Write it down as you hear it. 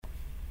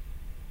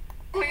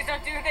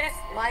don't do this.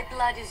 My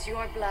blood is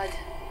your blood.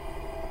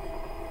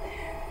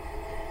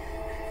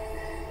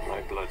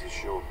 My blood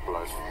is your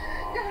blood.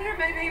 Don't hurt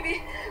my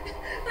baby.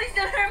 Please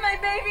don't hurt my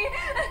baby.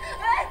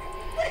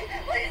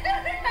 Please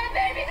don't hurt my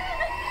baby.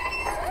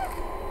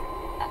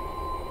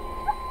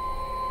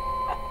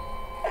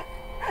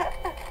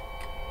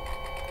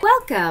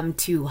 Welcome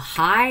to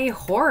High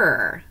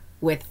Horror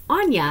with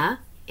Anya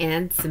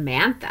and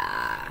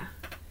Samantha.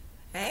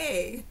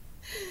 Hey.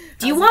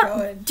 Do you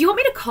want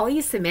me to call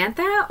you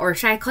Samantha or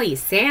should I call you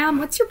Sam?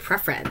 What's your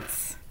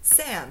preference?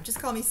 Sam.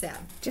 Just call me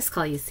Sam. Just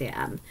call you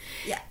Sam.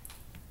 Yeah.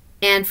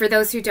 And for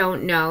those who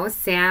don't know,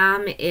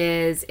 Sam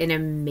is an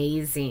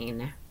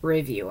amazing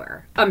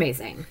reviewer.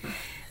 Amazing.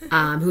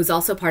 Who's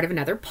also part of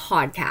another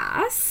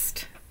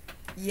podcast.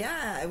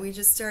 Yeah, we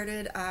just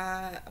started,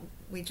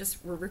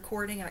 we're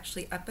recording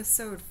actually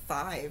episode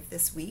 5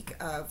 this week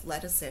of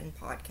Let Us In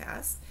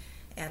podcast.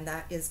 And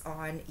that is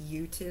on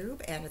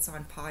YouTube, and it's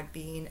on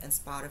Podbean and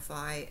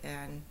Spotify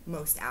and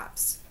most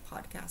apps,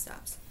 podcast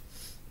apps.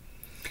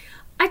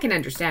 I can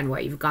understand why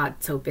you've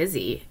got so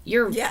busy.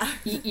 You're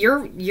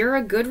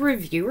a good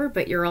reviewer,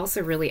 but you're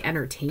also really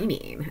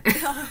entertaining.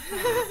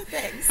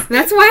 Thanks.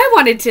 That's why I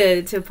wanted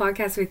to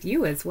podcast with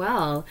you as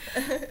well.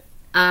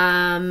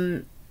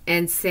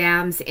 And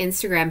Sam's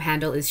Instagram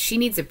handle is She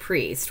Needs a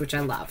Priest, which I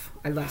love.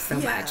 I love so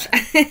much.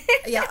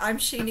 Yeah, I'm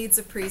She Needs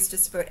a Priest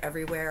just about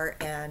everywhere,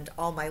 and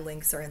all my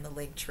links are in the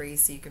link tree,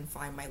 so you can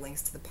find my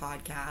links to the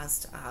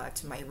podcast,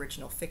 to my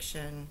original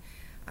fiction,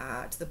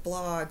 to the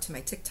blog, to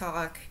my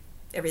TikTok.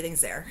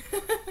 Everything's there.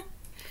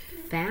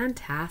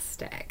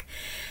 Fantastic.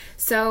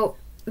 So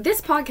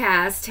this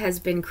podcast has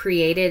been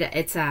created.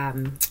 It's a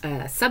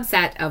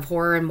subset of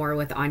Horror and More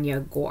with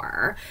Anya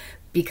Gore,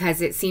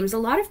 because it seems a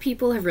lot of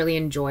people have really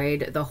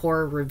enjoyed the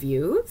horror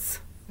reviews.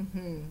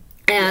 Mm-hmm.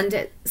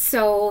 And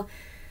so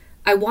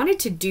I wanted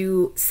to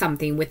do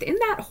something within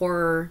that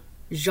horror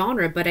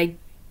genre, but I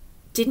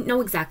didn't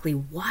know exactly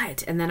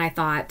what. And then I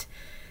thought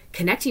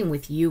connecting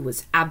with you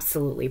was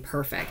absolutely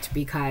perfect,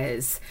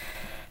 because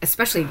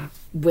especially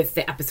with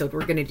the episode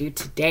we're going to do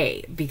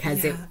today,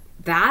 because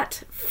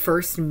that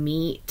first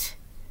meet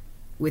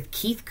with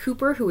Keith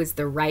Cooper, who is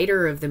the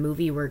writer of the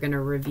movie we're going to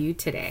review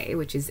today,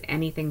 which is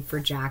Anything for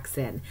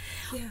Jackson.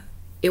 Yeah.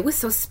 It was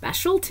so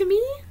special to me.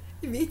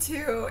 Me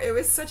too. It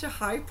was such a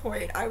high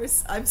point.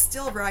 I'm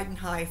still riding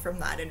high from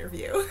that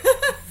interview.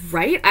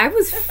 Right? I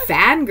was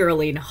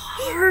fangirling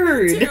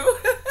hard. Me too.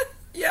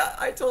 Yeah,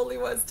 I totally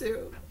was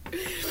too.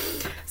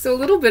 So a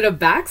little bit of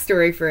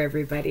backstory for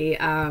everybody.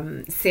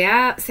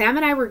 Sam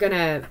and I were going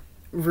to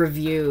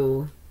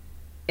review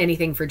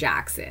Anything for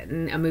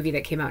Jackson, a movie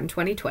that came out in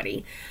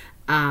 2020.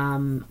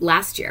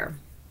 Last year,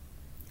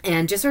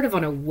 and just sort of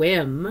on a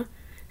whim,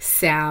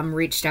 Sam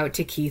reached out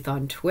to Keith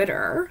on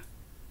Twitter,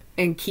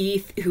 and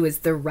Keith, who is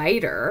the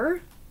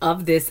writer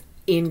of this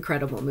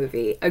incredible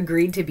movie,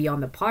 agreed to be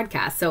on the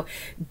podcast. So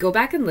go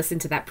back and listen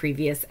to that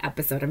previous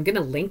episode. I'm going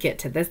to link it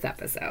to this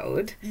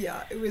episode.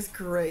 Yeah, it was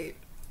great.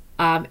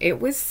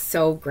 It was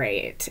so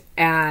great.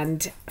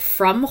 And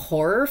from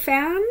horror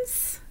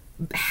fans,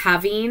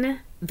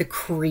 having the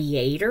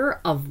creator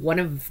of one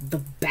of the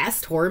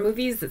best horror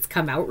movies that's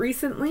come out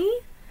recently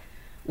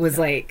was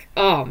like,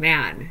 oh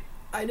man.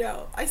 I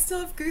know. I still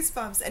have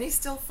goosebumps, and he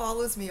still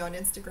follows me on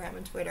Instagram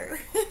and Twitter.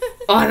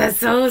 Oh, that's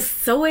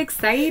so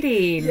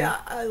exciting. Yeah,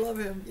 I love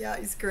him. Yeah,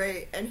 he's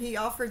great. And he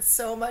offered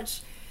so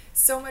much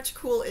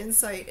cool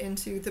insight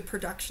into the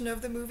production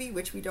of the movie,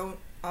 which we don't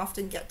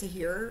often get to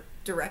hear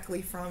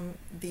directly from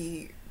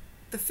the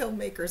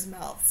filmmaker's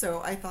mouth.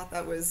 So I thought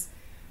that was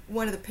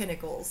one of the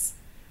pinnacles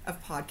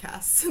of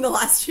podcasts in the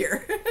last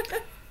year.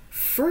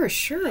 For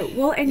sure.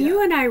 Well, and you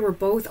and I were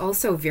both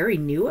also very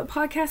new at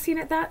podcasting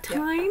at that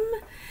time. Yeah.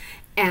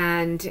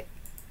 And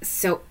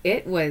so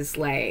it was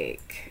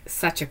like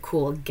such a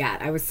cool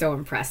get. I was so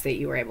impressed that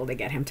you were able to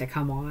get him to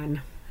come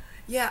on.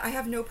 Yeah, I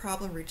have no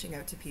problem reaching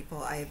out to people.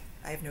 I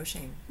have no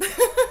shame.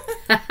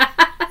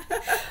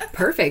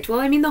 Perfect. Well,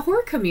 I mean, the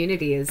horror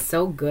community is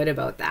so good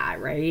about that,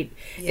 right?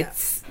 Yeah.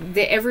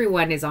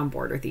 Everyone is on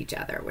board with each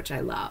other, which I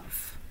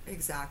love.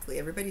 Exactly.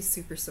 Everybody's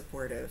super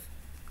supportive.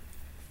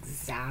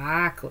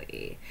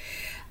 Exactly.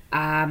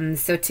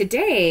 So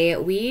today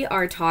we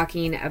are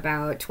talking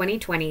about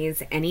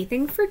 2020's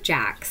Anything for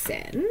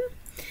Jackson,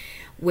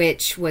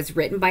 which was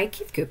written by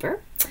Keith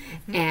Cooper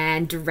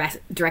and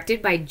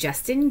directed by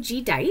Justin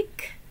G.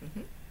 Dyke.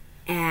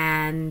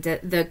 And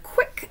the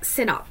quick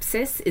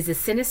synopsis is: a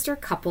sinister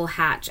couple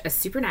hatch a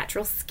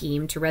supernatural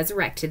scheme to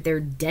resurrect their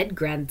dead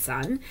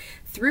grandson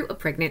through a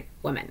pregnant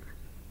woman.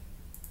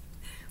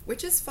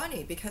 Which is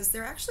funny, because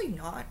they're actually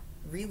not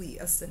really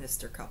a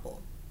sinister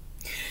couple.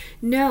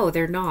 No,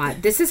 they're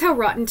not. This is how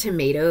Rotten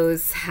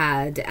Tomatoes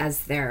had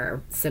as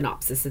their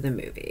synopsis of the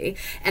movie.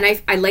 And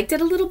I liked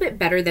it a little bit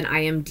better than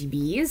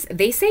IMDb's.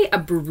 They say a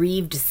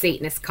bereaved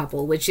Satanist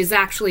couple, which is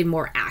actually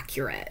more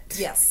accurate.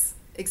 Yes,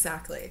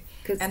 exactly.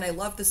 And I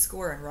love the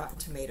score on Rotten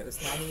Tomatoes,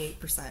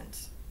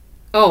 98%.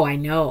 Oh, I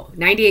know.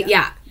 98,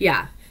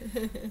 yeah.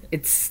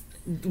 It's,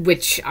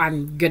 which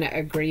I'm going to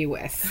agree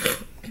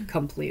with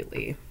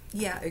completely.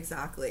 Yeah,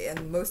 exactly.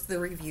 And most of the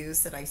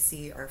reviews that I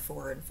see are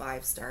 4 and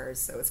 5 stars,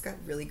 so it's got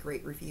really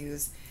great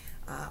reviews.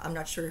 I'm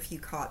not sure if you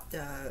caught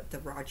the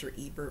Roger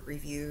Ebert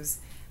reviews,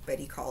 but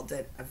he called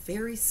it a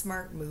very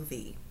smart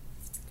movie.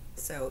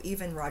 So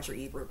even Roger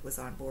Ebert was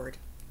on board.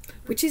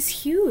 Which is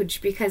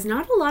huge because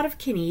not a lot of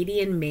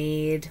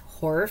Canadian-made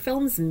horror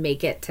films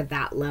make it to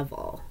that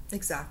level.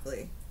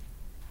 Exactly.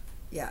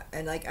 Yeah,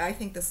 and like I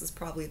think this is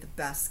probably the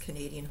best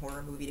Canadian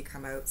horror movie to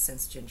come out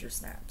since Ginger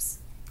Snaps.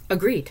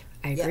 Agreed.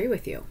 I agree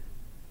with you.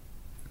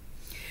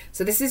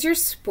 So this is your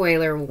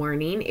spoiler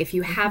warning. If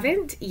you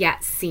haven't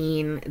yet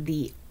seen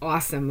the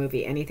awesome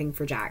movie Anything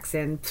for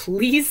Jackson,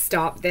 please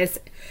stop this.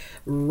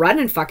 Run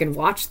and fucking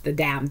watch the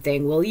damn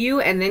thing, will you?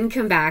 And then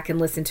come back and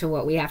listen to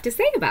what we have to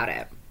say about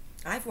it.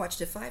 I've watched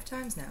it 5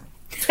 times now.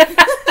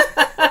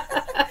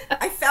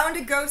 I found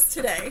a ghost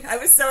today. I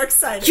was so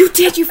excited. You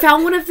did? You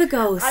found one of the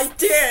ghosts? I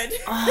did.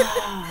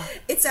 Oh.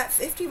 It's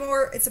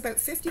about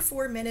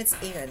 54 minutes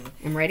in.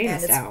 I'm writing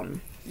this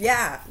down.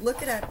 Yeah,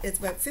 look it up. It's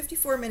about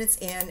 54 minutes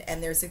in,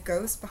 and there's a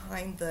ghost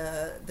behind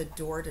the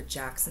door to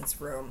Jackson's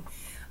room.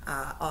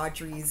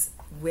 Audrey's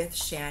with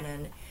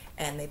Shannon,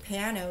 and they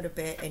pan out a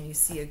bit, and you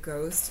see a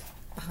ghost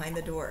behind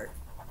the door.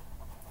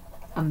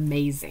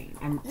 Amazing.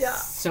 I'm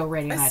so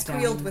writing that down. I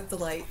squealed with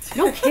delight.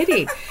 No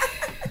kidding.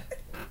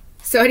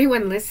 So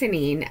anyone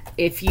listening,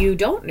 if you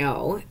don't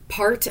know,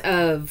 part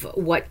of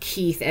what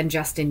Keith and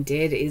Justin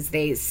did is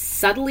they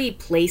subtly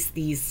placed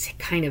these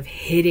kind of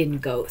hidden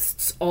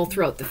ghosts all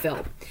throughout the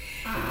film.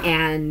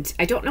 And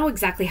I don't know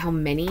exactly how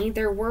many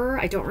there were.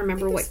 I don't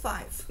remember what.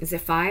 5. Is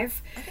it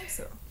 5? I think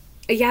so.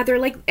 Yeah, they're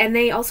like, and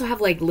they also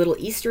have like little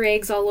Easter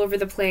eggs all over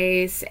the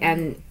place.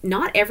 And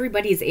not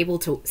everybody is able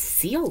to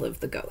see all of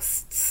the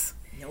ghosts.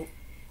 Nope.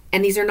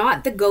 And these are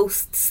not the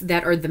ghosts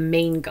that are the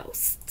main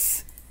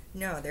ghosts.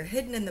 No, they're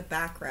hidden in the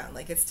background.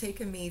 Like, it's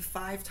taken me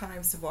 5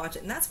 times to watch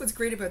it. And that's what's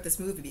great about this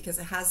movie, because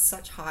it has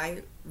such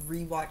high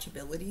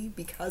rewatchability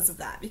because of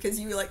that. Because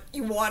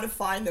you want to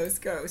find those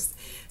ghosts.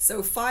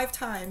 So 5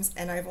 times,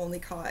 and I've only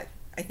caught,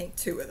 I think,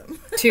 2 of them.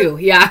 2,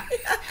 yeah.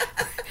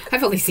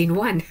 I've only seen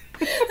 1.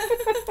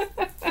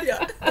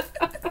 Yeah.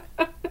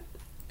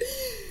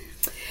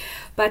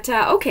 But,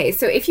 okay,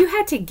 so if you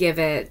had to give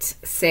it,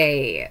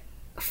 say,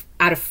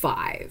 out of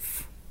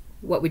 5,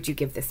 what would you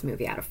give this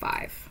movie out of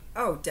 5?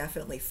 Oh,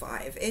 definitely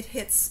 5. It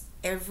hits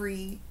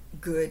every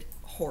good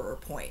horror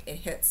point. It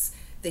hits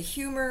the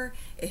humor,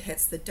 it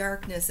hits the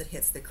darkness, it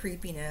hits the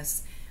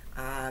creepiness.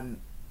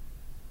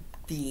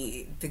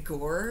 The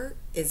gore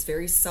is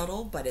very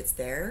subtle, but it's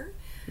there.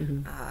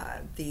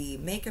 Mm-hmm. The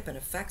makeup and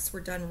effects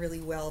were done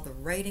really well. The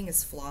writing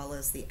is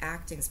flawless. The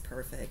acting's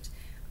perfect.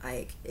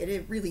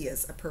 It really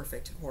is a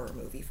perfect horror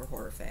movie for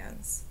horror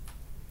fans.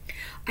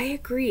 I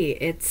agree.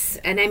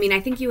 And I mean, I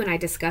think you and I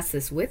discussed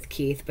this with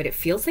Keith, but it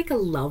feels like a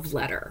love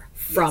letter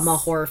from a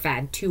horror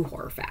fan to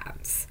horror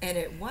fans. And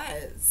it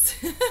was.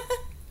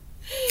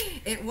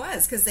 It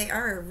was, because they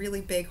are really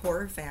big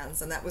horror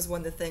fans, and that was one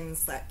of the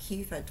things that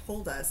Keith had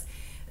told us,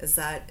 is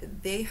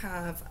that they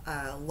have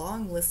a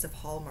long list of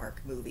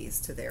Hallmark movies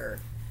to their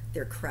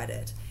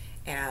credit,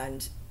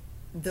 and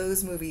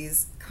those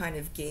movies kind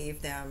of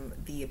gave them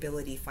the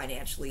ability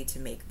financially to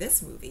make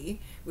this movie,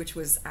 which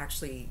was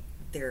actually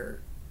their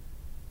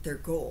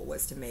goal,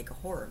 was to make a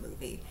horror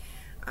movie.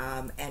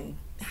 And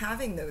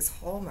having those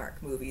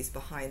Hallmark movies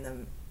behind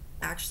them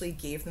actually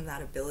gave them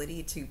that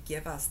ability to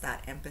give us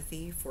that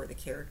empathy for the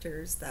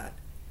characters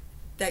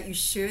that you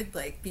should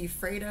be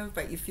afraid of,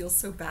 but you feel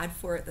so bad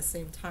for at the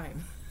same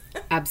time.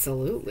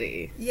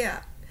 Absolutely.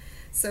 Yeah.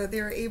 So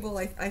they were able,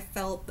 I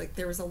felt like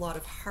there was a lot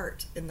of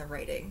heart in the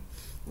writing,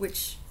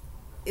 which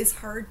is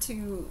hard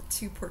to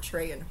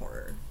portray in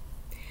horror.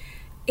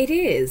 It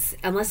is,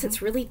 unless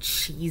it's really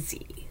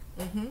cheesy.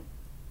 Mm-hmm.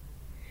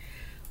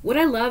 What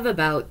I love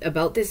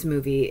about this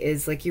movie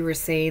is, like you were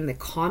saying, the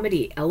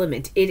comedy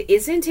element. It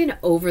isn't an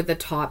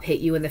over-the-top,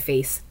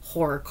 hit-you-in-the-face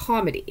horror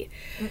comedy.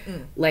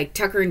 Mm-mm. Like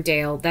Tucker and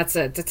Dale, that's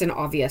an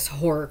obvious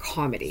horror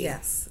comedy.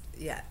 Yes,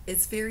 yeah.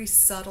 It's very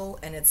subtle,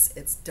 and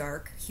it's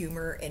dark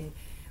humor, and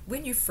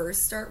when you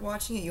first start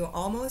watching it, you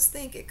almost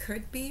think it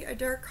could be a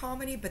dark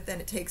comedy, but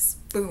then it takes,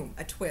 boom,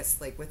 a twist,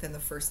 within the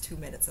first 2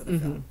 minutes of the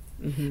film.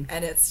 Mm-hmm.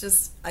 And it's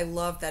just, I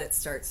love that it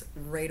starts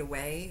right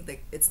away.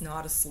 It's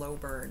not a slow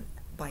burn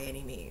by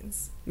any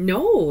means.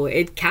 No,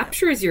 it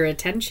captures your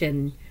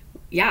attention,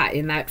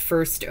 in that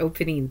first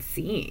opening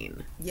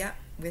scene. Yeah,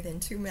 within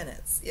 2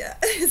 minutes. Yeah,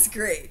 it's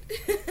great.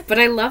 But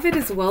I love it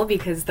as well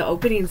because the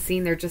opening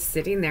scene, they're just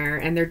sitting there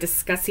and they're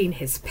discussing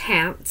his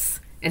pants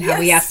and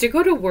how he has to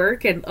go to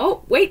work, and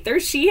oh wait, there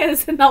she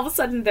is, and all of a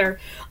sudden they're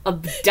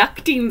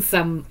abducting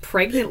some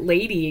pregnant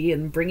lady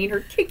and bringing her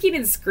kicking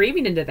and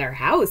screaming into their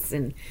house,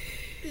 and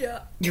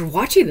you're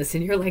watching this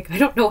and you're like, I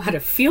don't know how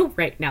to feel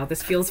right now.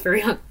 This feels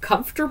very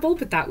uncomfortable,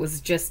 but that was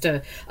just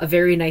a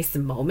very nice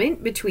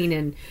moment between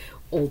an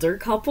older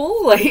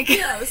couple.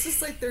 Yeah, it was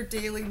just like their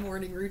daily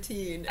morning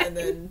routine, and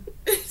then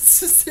it's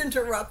just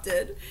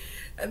interrupted.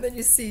 And then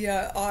you see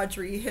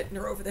Audrey hitting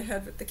her over the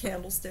head with the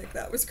candlestick.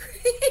 That was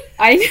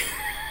great.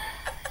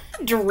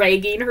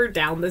 Dragging her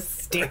down the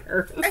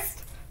stairs.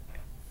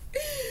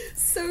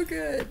 So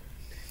good.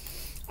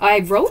 I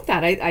wrote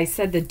that. I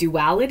said the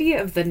duality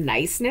of the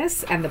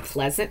niceness and the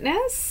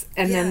pleasantness,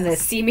 and then the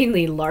Yes.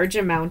 seemingly large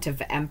amount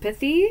of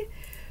empathy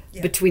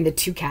between the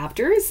two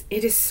captors.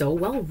 It is so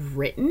well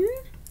written.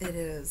 It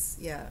is.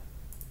 Yeah.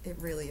 It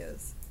really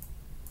is.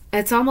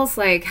 It's almost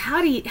like,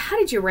 how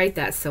did you write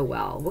that so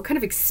well? What kind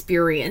of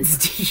experience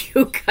do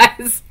you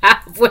guys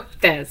have with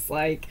this?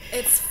 Like,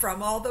 It's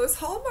from all those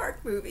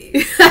Hallmark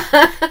movies.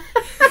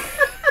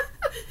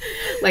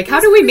 like how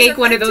do we Those make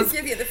are one of meant those? to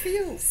give you the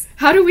feels,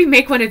 How do we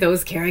make one of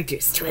those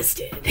characters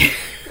twisted?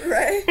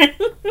 right?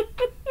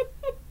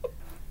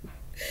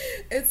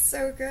 It's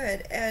so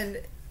good.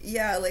 And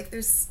yeah, like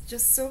there's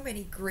just so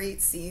many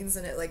great scenes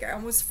in it. Like I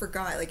almost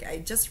forgot. Like I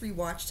just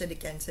rewatched it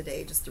again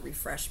today just to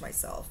refresh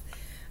myself.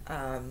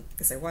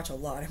 Because I watch a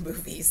lot of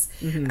movies.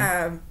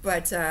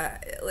 But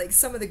like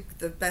some of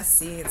the best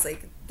scenes,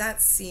 like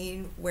that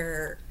scene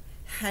where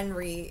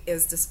Henry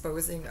is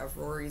disposing of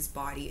Rory's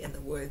body in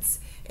the woods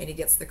and he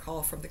gets the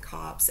call from the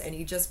cops and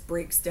he just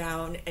breaks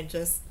down and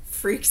just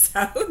freaks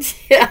out.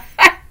 Yeah.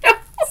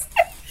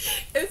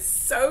 It's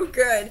so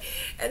good.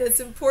 And it's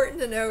important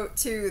to note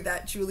too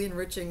that Julian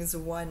Richings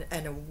won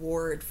an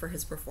award for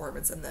his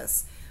performance in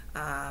this,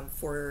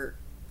 for,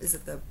 is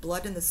it the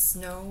Blood in the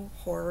Snow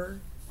horror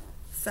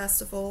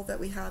festival that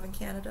we have in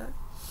Canada?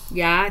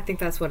 Yeah, I think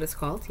that's what it's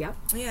called. Yep.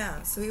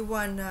 Yeah, so he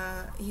won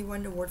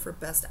an award for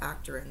best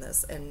actor in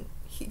this, and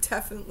he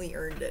definitely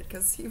earned it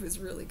because he was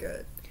really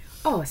good.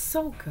 Oh,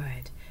 so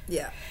good.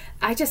 Yeah.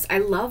 I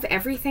love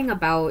everything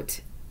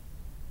about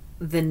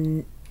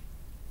the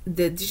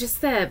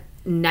just the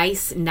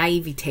nice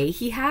naivete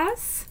he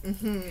has.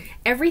 Mm-hmm.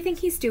 Everything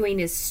he's doing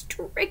is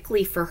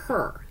strictly for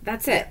her.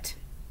 That's it.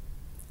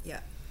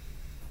 Yeah.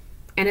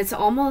 And it's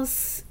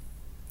almost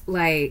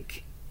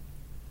like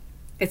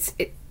it's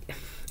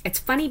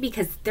funny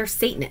because they're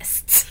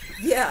Satanists.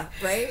 Yeah,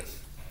 right?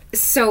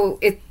 So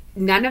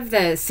none of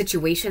the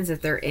situations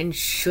that they're in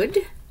should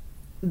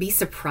be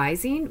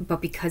surprising,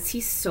 but because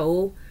he's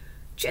so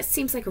just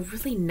seems like a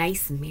really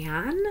nice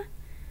man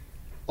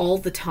all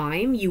the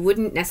time, you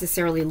wouldn't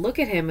necessarily look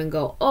at him and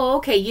go, "Oh,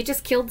 okay, you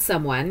just killed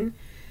someone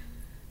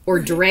or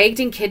dragged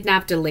and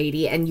kidnapped a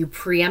lady and you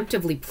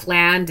preemptively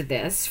planned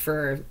this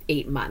for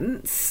 8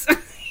 months."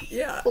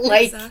 Yeah,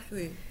 Like-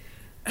 exactly.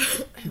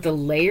 The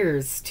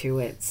layers to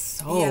it,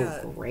 so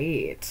Yeah.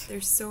 great.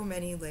 There's so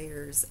many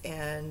layers,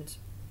 and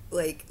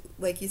like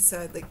you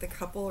said, like the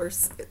couple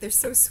they're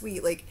so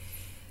sweet. Like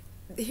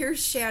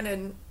here's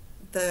Shannon,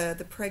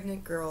 the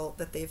pregnant girl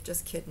that they've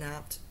just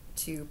kidnapped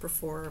to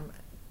perform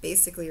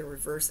basically a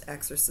reverse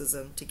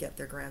exorcism to get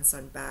their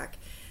grandson back.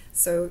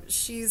 So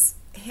she's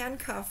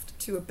handcuffed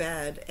to a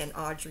bed, and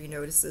Audrey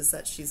notices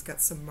that she's got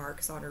some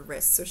marks on her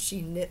wrist, so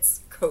she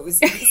knits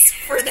cozies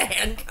for the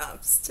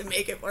handcuffs to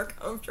make it more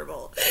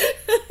comfortable.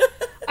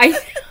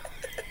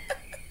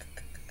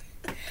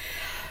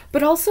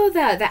 But also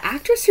the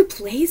actress who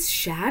plays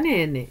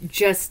Shannon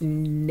just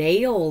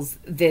nails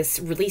this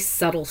really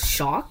subtle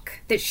shock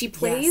that she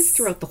plays Yes.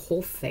 throughout the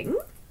whole thing.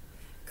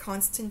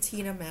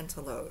 Constantina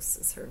Mantelos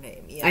is her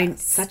name.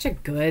 Yes. Such a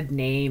good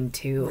name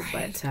too,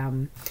 Right.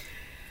 but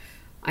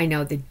I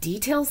know the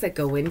details that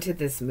go into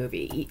this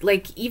movie.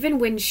 Like even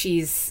when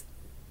she's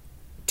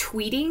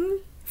tweeting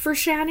for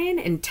Shannon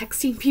and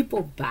texting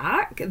people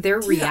back, their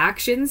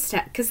reactions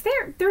to, because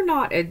they're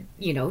not a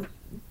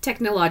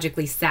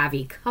technologically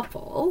savvy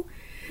couple.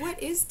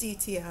 What is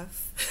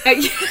DTF?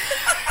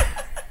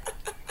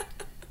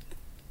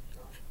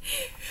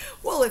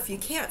 Well, if you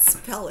can't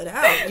spell it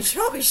out, you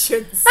probably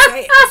shouldn't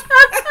say it.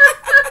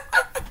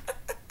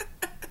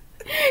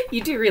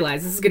 You do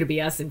realize this is going to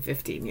be us in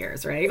 15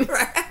 years, right? It's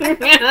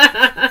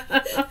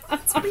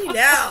me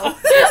now.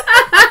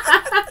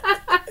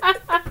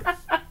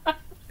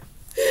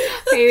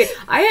 Hey,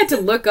 I had to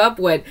look up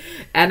what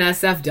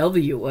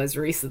NSFW was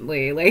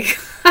recently. Like,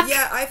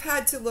 Yeah, I've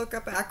had to look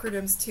up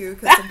acronyms too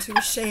because I'm too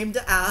ashamed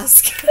to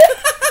ask.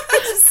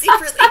 Just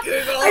secretly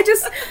Google.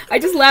 I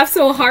just laughed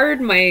so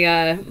hard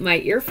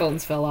my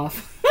earphones fell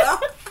off.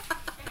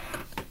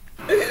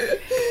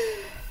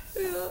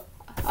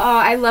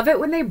 I love it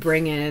when they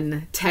bring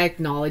in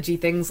technology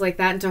things like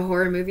that into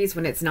horror movies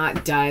when it's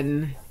not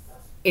done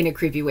in a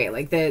creepy way.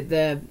 Like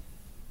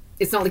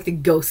it's not like the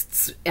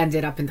ghosts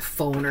ended up in the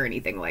phone or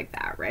anything like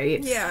that,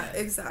 right? Yeah,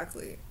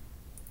 exactly.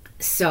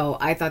 So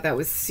I thought that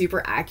was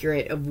super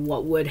accurate of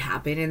what would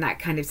happen in that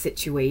kind of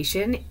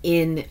situation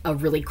in a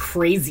really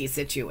crazy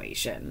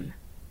situation.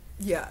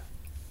 Yeah.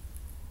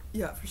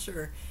 Yeah, for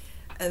sure.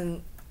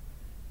 And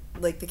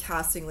like the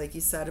casting, like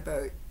you said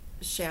about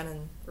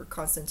Shannon or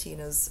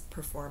Constantina's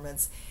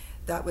performance,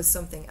 that was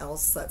something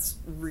else that's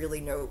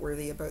really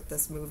noteworthy about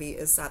this movie,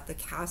 is that the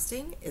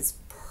casting is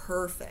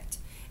perfect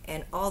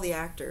and all the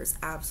actors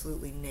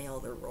absolutely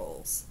nail their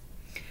roles.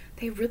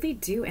 They really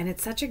do, and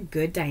it's such a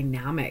good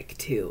dynamic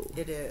too.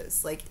 It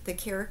is. Like the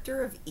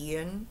character of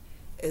Ian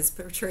is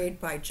portrayed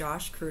by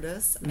Josh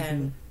Cruddas,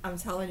 and I'm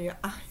telling you,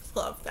 I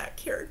love that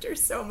character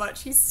so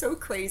much. He's so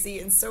crazy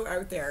and so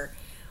out there,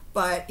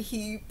 but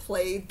he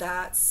played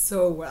that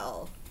so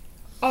well.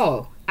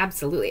 Oh,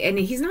 absolutely. And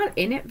he's not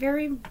in it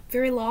very,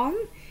 very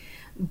long,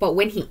 but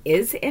when he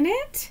is in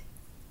it,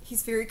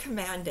 He's very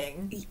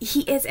commanding.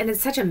 he is, and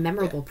it's such a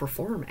memorable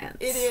performance.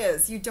 It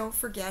is. You don't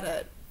forget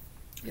it.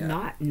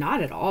 Yeah.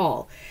 Not at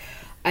all.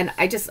 And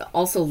I just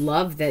also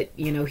love that,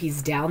 you know,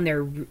 he's down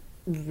there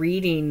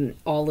reading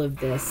all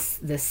of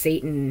this, the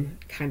Satan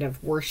kind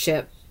of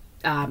worship,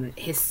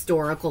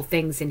 historical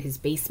things in his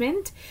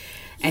basement.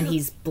 And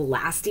he's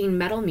blasting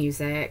metal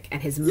music,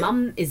 and his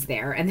mom is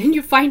there. And then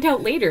you find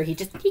out later he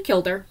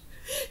killed her.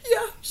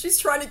 Yeah, she's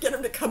trying to get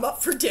him to come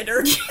up for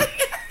dinner.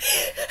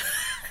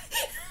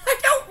 I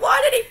don't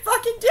want any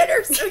fucking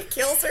dinner, so he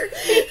kills her.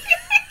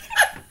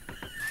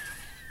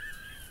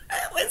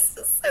 That was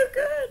just so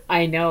good.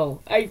 I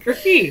know. I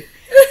agree.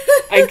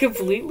 I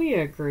completely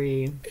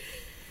agree.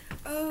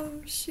 Oh,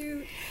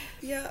 shoot.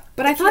 Yeah.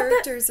 But the I thought that-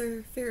 characters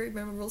are very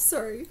memorable.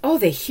 Sorry. Oh,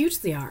 they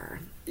hugely are.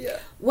 Yeah.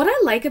 What I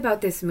like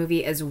about this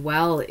movie as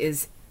well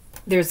is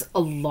there's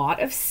a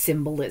lot of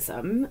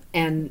symbolism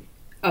and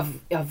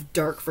of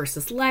dark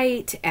versus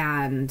light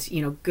and,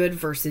 you know, good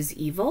versus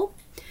evil.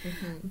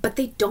 But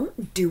they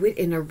don't do it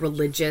in a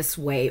religious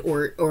way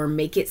or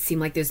make it seem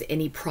like there's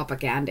any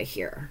propaganda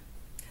here.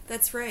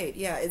 That's right.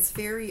 Yeah, it's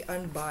very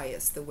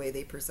unbiased the way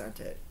they present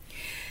it.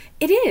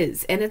 It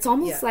is. And it's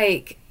almost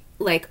like,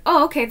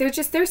 oh, okay, they're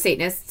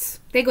Satanists.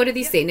 They go to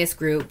these Satanist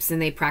groups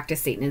and they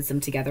practice Satanism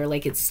together.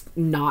 Like, it's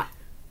not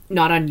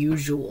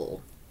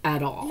unusual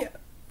at all. Yeah,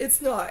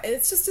 it's not.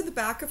 It's just in the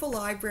back of a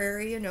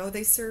library, you know,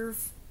 they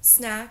serve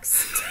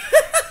snacks.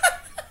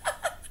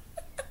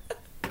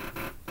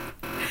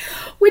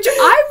 Which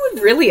I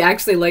would really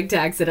actually like to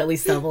accidentally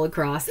stumble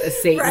across a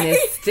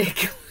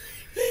Satanistic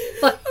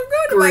I'm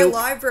going to my group.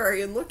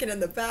 library and looking in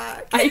the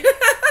back.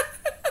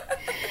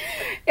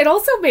 It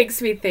also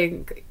makes me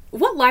think,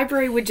 what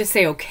library would just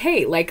say,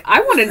 okay, like,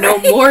 I want to know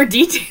more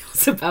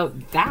details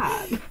about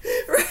that.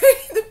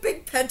 Right? The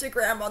big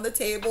pentagram on the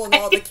table and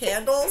all the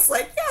candles.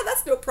 Like, yeah,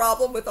 that's no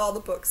problem with all the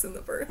books in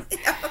the birth.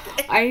 Yeah,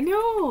 okay. I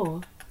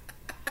know.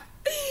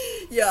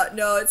 Yeah,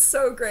 no, it's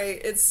so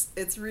great.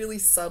 It's really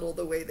subtle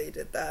the way they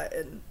did that.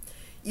 And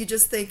you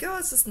just think, oh,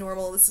 it's just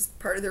normal. This is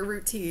part of their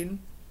routine.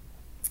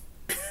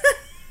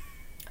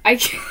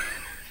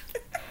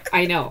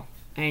 I know.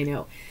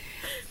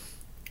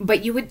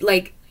 But you would,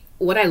 like,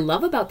 what I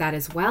love about that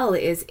as well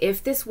is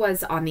if this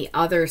was on the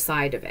other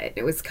side of it,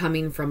 it was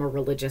coming from a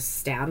religious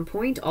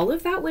standpoint, all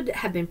of that would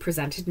have been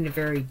presented in a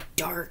very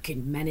dark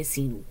and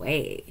menacing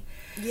way.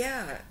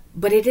 Yeah.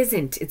 But it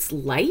isn't. It's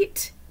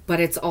light, but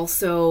it's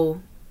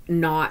also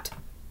not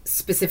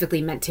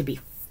specifically meant to be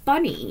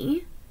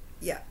funny.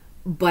 Yeah.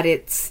 But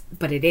it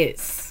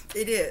is.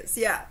 It is,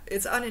 yeah.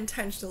 It's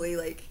unintentionally,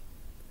 like,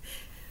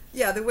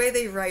 yeah, the way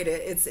they write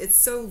it, it's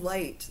so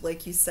light,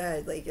 like you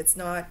said. Like, it's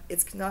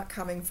not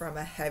coming from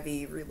a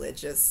heavy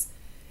religious,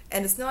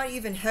 and it's not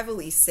even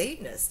heavily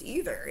Satanist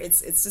either.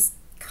 It's just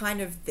kind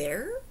of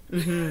there.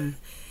 Mm-hmm.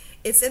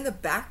 It's in the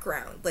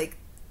background. Like,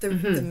 the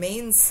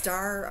main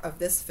star of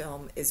this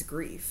film is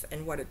grief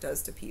and what it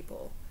does to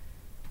people.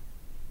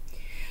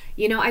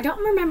 You know, I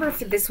don't remember if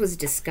this was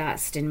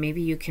discussed, and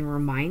maybe you can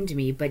remind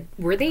me, but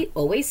were they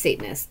always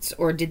Satanists,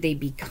 or did they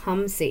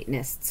become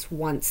Satanists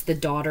once the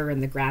daughter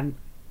and the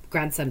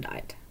grandson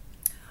died?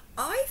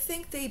 I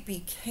think they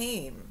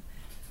became,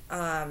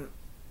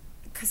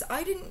 because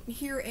I didn't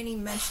hear any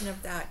mention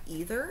of that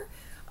either,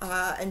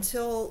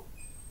 until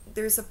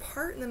there's a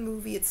part in the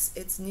movie,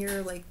 it's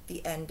near, like,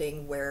 the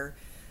ending where,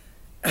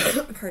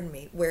 pardon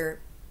me, where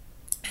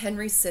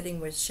Henry's sitting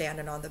with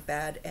Shannon on the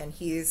bed, and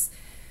he's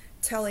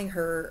telling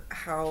her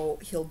how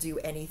he'll do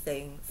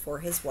anything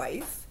for his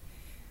wife,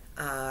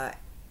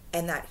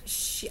 and that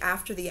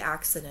after the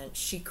accident,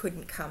 she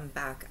couldn't come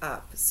back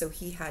up, so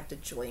he had to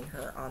join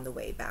her on the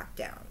way back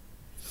down.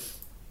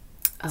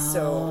 Oh,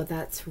 so,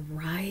 that's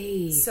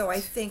right. So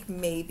I think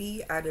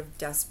maybe out of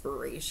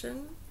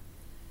desperation,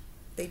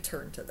 they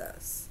turned to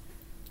this.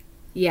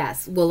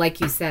 Yes. Well,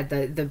 like you said,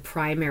 the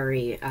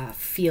primary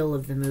feel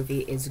of the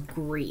movie is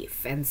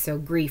grief, and so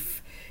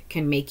grief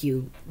can make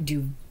you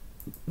do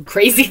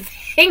crazy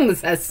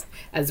things,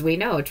 as we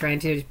know, trying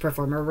to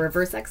perform a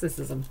reverse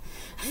exorcism.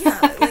 Yeah,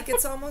 like,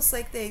 it's almost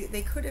like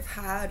they could have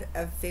had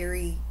a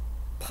very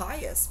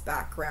pious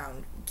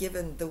background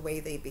given the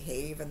way they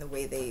behave and the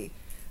way they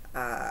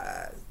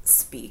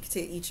speak to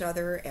each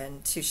other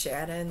and to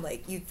Shannon.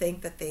 Like, you'd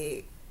think that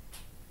they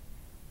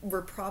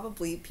were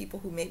probably people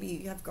who maybe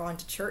have gone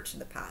to church in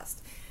the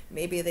past.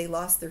 Maybe they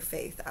lost their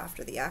faith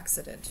after the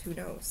accident. Who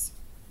knows?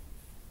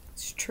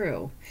 It's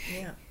true.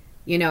 Yeah.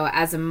 You know,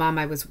 as a mom,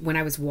 when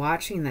I was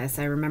watching this,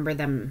 I remember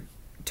them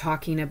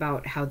talking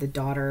about how the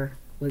daughter,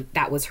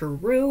 that was her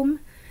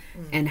room,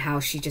 and how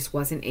she just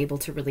wasn't able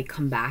to really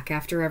come back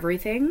after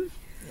everything.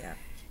 Yeah.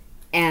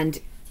 And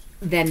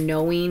then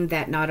knowing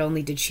that not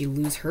only did she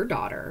lose her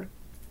daughter,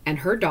 and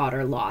her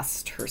daughter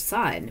lost her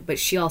son, but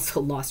she also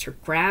lost her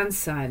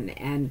grandson.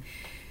 And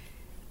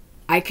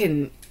I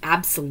can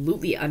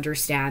absolutely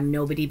understand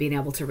nobody being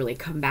able to really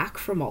come back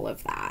from all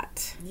of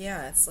that.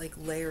 Yeah, it's like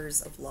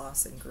layers of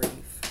loss and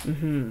grief.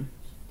 Mm-hmm.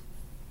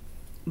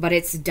 but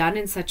it's done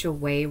in such a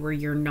way where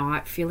you're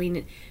not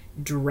feeling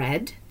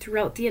dread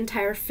throughout the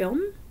entire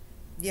film.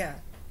 Yeah.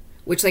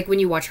 Which, like, when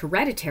you watch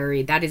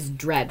Hereditary, that is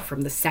dread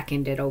from the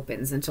second it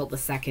opens until the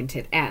second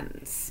it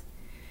ends.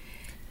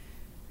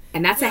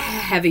 And that's a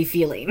heavy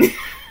feeling.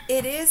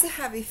 It is a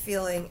heavy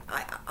feeling.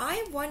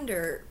 I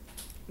wonder,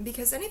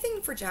 because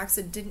Anything for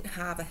Jackson didn't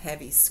have a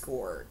heavy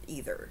score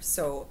either.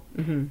 So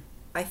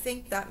I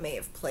think that may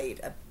have played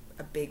a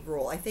big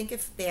role. I think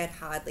if they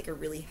had like a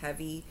really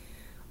heavy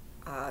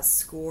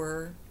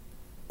score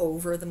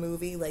over the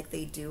movie like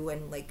they do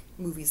in like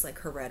movies like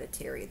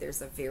Hereditary,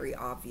 there's a very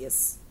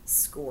obvious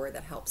score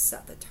that helps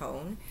set the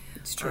tone.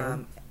 It's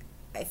true.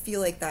 I feel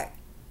like that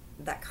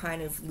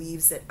kind of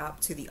leaves it up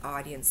to the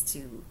audience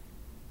to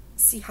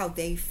see how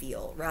they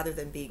feel rather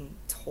than being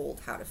told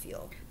how to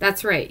feel.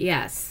 That's right.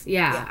 Yes.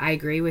 Yeah, I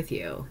agree with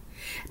you.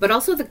 But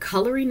also the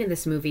coloring in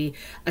this movie,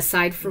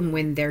 aside from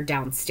when they're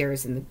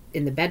downstairs in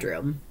the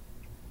bedroom,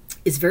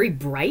 is very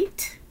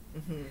bright.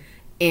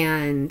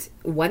 And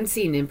one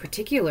scene in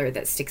particular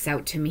that sticks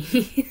out to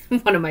me,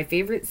 one of my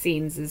favorite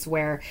scenes, is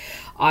where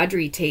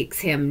Audrey takes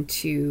him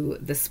to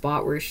the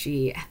spot where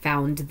she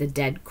found the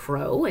dead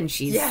crow and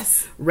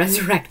she's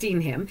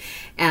resurrecting him.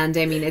 And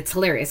I mean, it's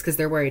hilarious because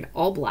they're wearing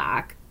all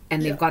black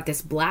and they've got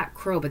this black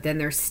crow, but then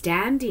they're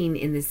standing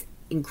in this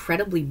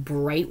incredibly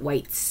bright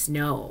white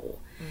snow.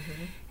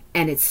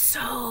 And it's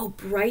so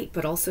bright,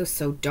 but also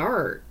so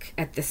dark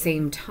at the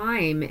same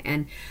time.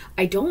 And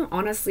I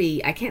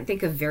can't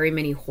think of very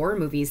many horror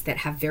movies that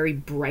have very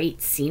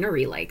bright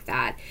scenery like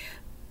that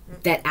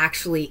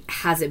actually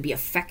has it be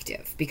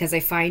effective. Because I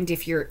find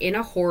if you're in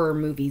a horror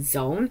movie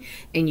zone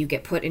and you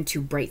get put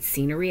into bright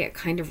scenery, it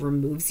kind of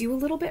removes you a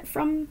little bit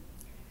from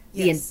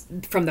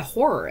the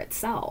horror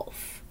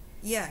itself.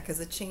 Yeah, because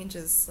it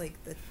changes like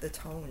the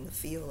tone, the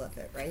feel of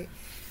it, right?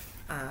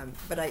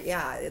 But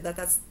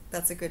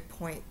that's a good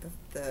point.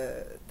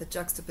 The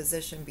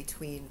juxtaposition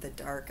between the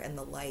dark and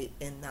the light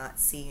in that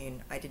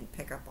scene, I didn't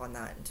pick up on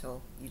that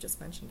until you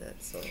just mentioned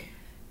it. So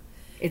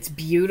it's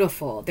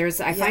beautiful.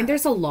 I find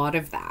there's a lot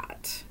of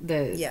that.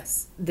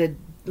 The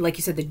like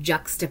you said, the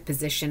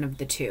juxtaposition of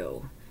the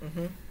two.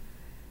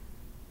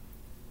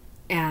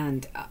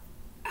 And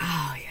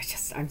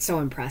I'm so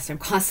impressed. I'm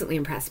constantly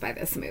impressed by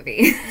this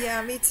movie.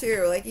 Yeah, me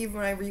too. Like, even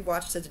when I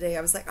rewatched it today,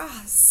 I was like,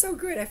 oh, it's so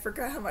good. I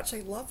forgot how much I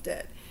loved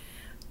it.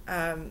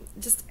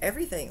 Just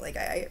everything. Like,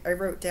 I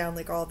wrote down,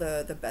 like, all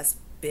the best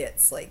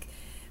bits. Like,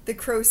 the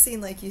crow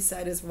scene, like you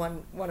said, is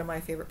one of my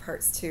favorite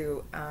parts,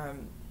 too.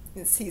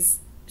 She's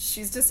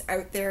just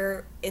out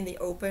there in the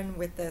open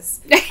with this,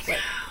 like,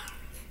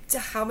 to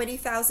how many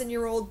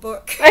 1,000-year-old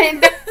book?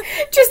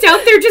 Just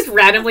out there just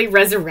randomly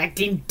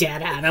resurrecting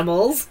dead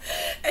animals.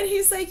 And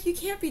he's like, you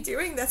can't be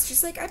doing this.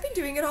 She's like, I've been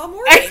doing it all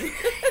morning.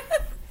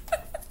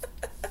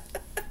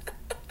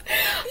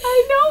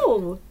 I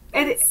know.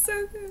 And it's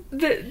so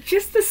good.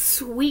 Just the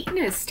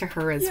sweetness to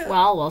her as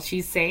well while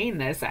she's saying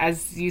this.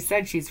 As you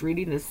said, she's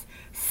reading this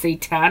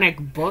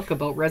satanic book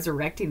about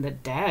resurrecting the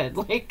dead.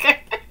 Like,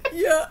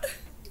 yeah.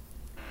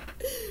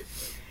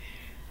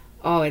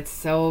 Oh, it's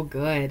so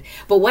good.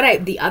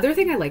 But the other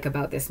thing I like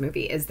about this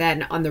movie is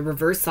then on the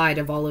reverse side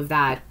of all of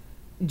that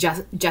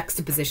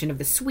juxtaposition of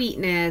the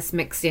sweetness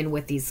mixed in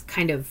with these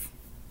kind of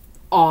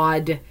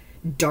odd,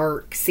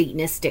 dark,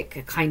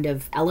 satanistic kind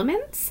of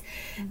elements,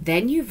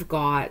 then you've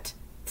got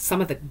some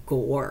of the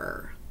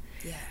gore.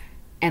 Yeah.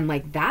 And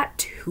like that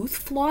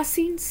tooth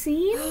flossing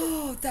scene.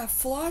 Oh, that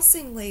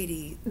flossing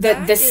lady.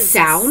 The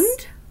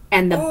sound.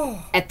 And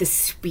at the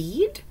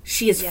speed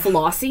she is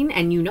flossing,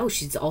 and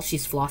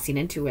she's flossing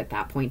into at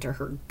that point are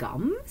her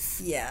gums.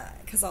 Yeah,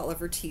 because all of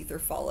her teeth are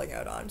falling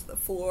out onto the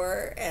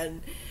floor,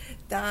 and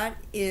that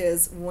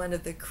is one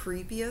of the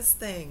creepiest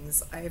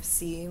things I have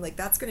seen. Like,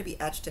 that's going to be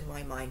etched in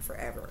my mind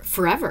forever.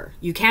 Forever.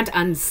 You can't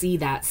unsee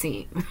that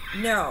scene.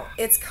 No,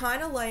 it's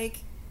kind of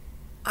like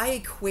I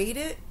equate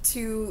it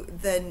to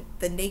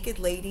the naked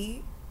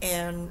lady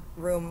in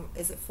room,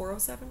 is it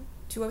 407?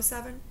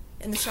 207?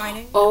 In The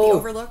Shining, the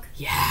Overlook.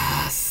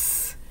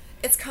 Yes.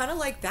 It's kind of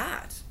like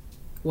that.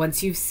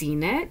 Once you've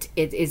seen it,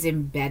 it is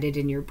embedded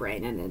in your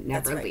brain and it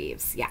never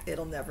leaves. Yeah.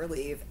 It'll never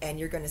leave, and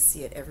you're going to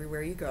see it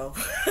everywhere you go.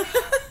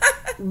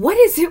 What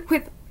is it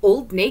with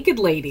old naked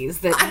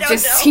ladies that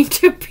just seem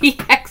to be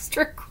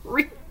extra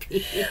creepy?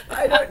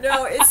 I don't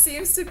know. It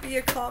seems to be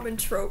a common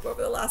trope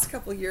over the last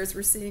couple of years.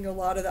 We're seeing a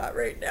lot of that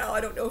right now.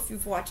 I don't know if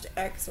you've watched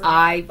X or not.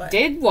 I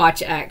did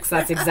watch X.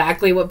 That's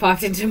exactly what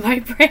popped into my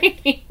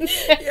brain.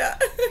 Yeah.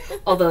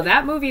 Although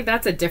that movie,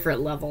 that's a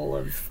different level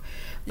of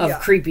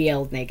creepy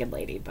old naked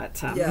lady. But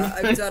yeah,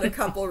 I've done a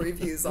couple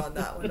reviews on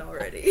that one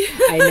already.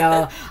 I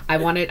know.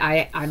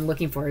 I'm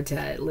looking forward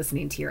to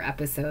listening to your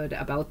episode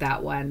about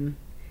that one,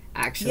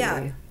 actually. Yeah,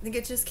 I think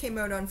it just came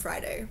out on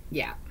Friday.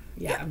 Yeah.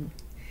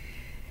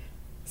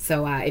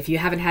 So if you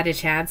haven't had a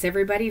chance,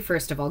 everybody,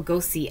 first of all,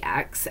 go see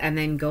X, and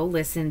then go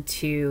listen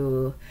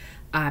to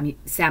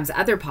Sam's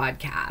other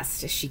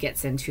podcast. She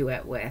gets into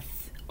it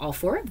with all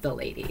four of the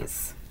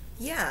ladies.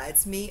 Yeah,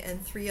 it's me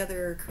and 3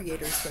 other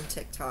creators from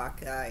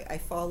TikTok.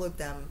 I followed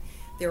them.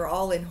 they were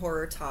all in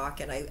Horror Talk,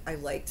 and I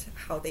liked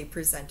how they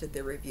presented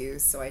their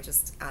reviews, so I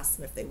just asked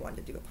them if they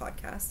wanted to do a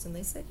podcast, and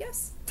they said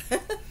yes. Well,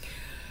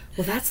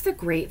 that's the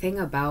great thing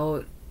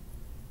about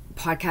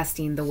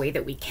podcasting the way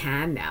that we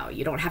can now.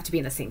 You don't have to be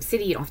in the same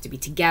city. You don't have to be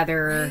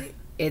together. Right.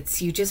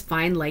 It's, you just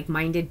find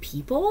like-minded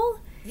people.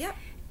 Yep.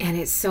 And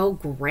it's so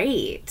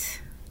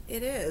great.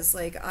 It is.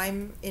 Like,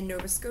 I'm in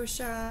Nova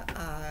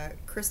Scotia,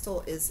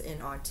 Crystal is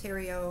in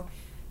Ontario,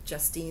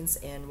 Justine's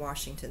in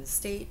Washington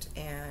State,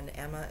 and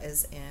Emma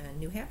is in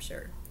New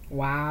Hampshire.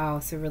 Wow.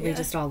 So really Yeah.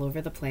 just all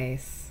over the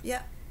place.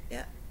 Yeah,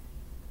 yeah.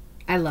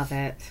 I love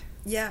it.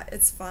 Yeah,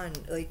 it's fun.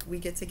 Like, we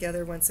get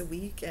together once a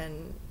week,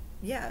 and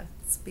yeah,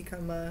 it's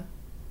become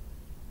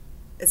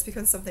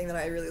something that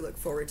I really look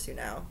forward to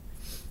now.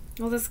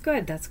 Well, that's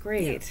good. That's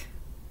great.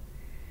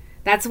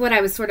 That's what I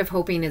was sort of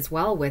hoping as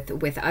well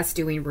with us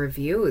doing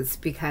reviews,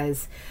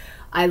 because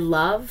I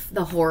love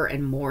the horror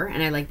and more,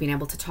 and I like being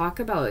able to talk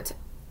about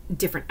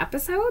different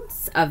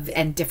episodes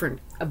and different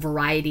a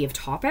variety of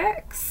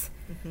topics.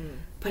 Mm-hmm.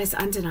 But it's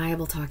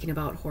undeniable talking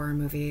about horror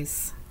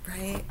movies.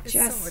 Right? It's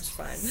Just so much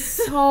fun.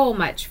 So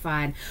much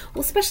fun.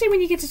 Well, especially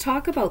when you get to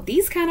talk about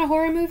these kind of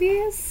horror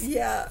movies.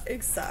 Yeah,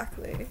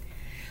 exactly.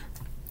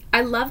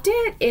 I loved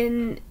it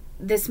in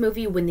this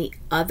movie when the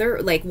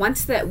other, like,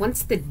 once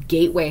the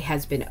gateway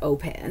has been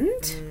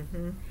opened,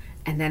 mm-hmm.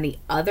 and then the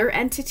other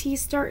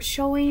entities start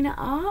showing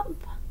up.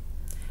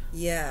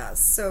 Yeah,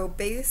 so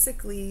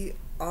basically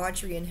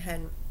Audrey and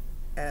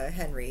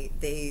Henry,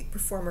 they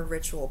perform a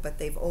ritual, but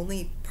they've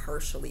only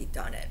partially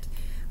done it.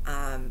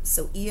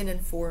 So Ian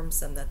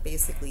informs them that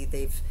basically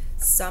they've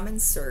summoned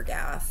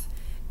Surgath,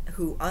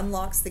 who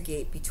unlocks the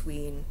gate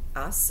between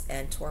us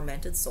and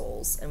tormented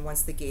souls, and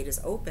once the gate is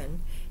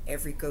open,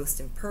 every ghost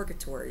in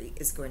purgatory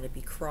is going to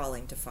be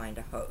crawling to find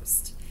a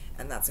host.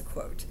 And that's a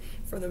quote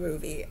from the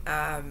movie.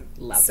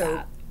 Love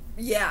that.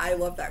 Yeah, I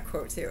love that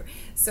quote too.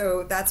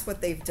 So that's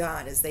what they've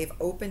done, is they've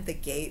opened the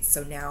gate,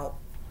 so now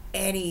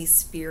any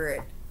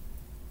spirit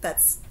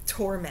that's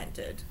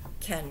tormented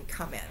can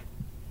come in.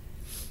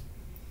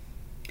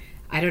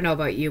 I don't know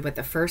about you, but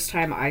the first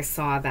time I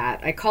saw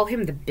that, I call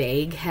him the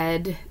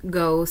Baghead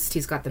ghost.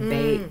 He's got the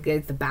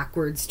the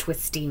backwards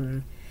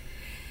twisting.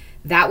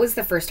 That was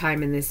the first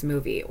time in this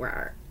movie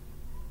where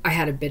I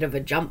had a bit of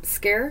a jump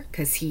scare,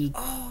 because he...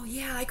 Oh,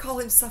 yeah, I call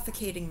him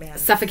Suffocating Man.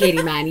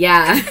 Suffocating Man,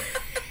 yeah.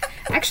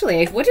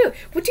 Actually, what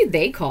do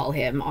they call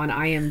him on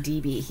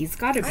IMDb? He's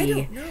got to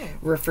be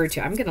referred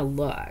to. I'm going to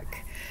look.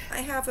 I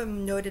have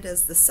him noted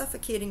as the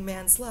Suffocating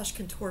Man /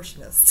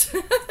 contortionist.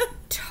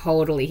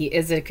 Totally. He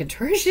is a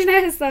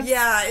contortionist.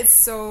 Yeah, it's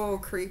so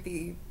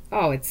creepy.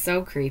 Oh, it's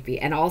so creepy.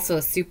 And also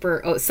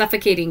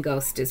suffocating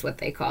ghost is what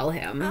they call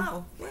him.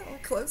 Oh, well,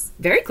 close.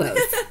 Very close.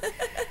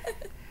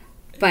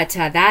 But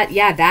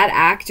that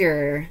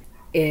actor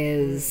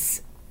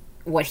is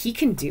what he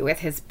can do with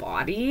his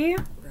body.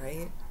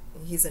 Right.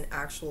 He's an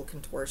actual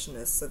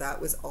contortionist, so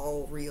that was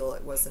all real.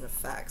 It wasn't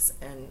effects,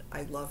 and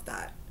I love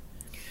that.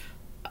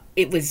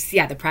 It was,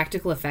 the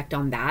practical effect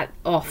on that.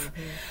 Oh,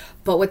 mm-hmm.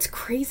 But what's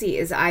crazy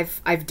is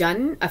I've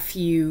done a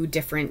few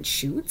different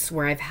shoots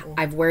where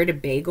I've worn a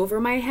bag over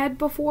my head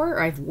before, or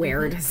I've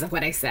worn is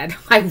what I said.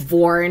 I've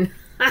worn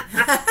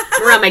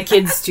around my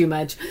kids too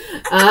much.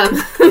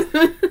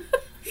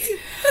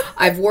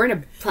 I've worn a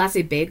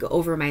plastic bag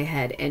over my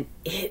head, and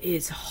it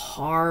is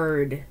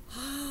hard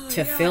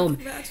to film. I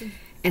can imagine.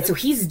 And so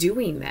he's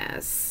doing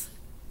this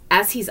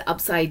as he's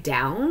upside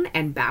down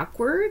and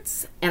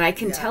backwards. And I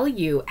can tell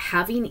you,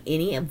 having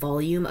any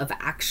volume of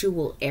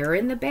actual air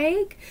in the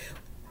bag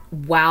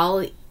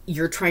while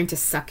you're trying to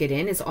suck it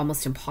in is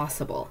almost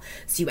impossible.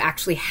 So you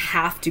actually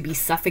have to be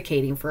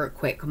suffocating for a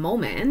quick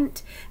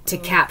moment to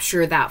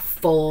capture that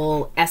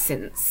full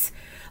essence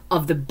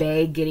of the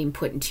bag getting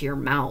put into your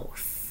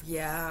mouth.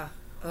 Yeah.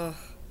 Ugh.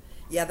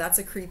 Yeah, that's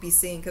a creepy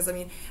scene, because, I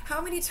mean,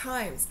 how many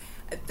times...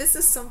 This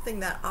is something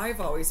that I've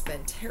always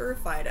been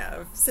terrified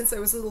of since I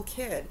was a little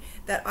kid,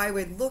 that I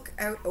would look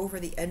out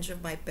over the edge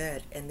of my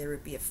bed and there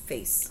would be a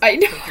face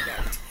poking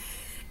out.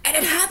 And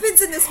it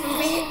happens in this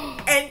movie,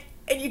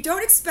 and you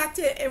don't expect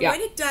it, and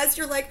when it does,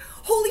 you're like,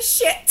 holy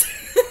shit!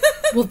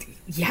 Well,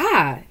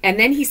 yeah. And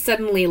then he's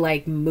suddenly,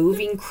 like,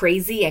 moving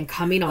crazy and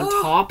coming on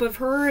top of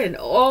her, and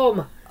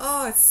oh,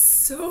 it's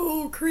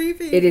so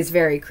creepy. It is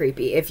very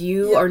creepy. If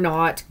you are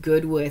not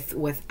good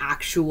with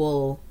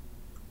actual...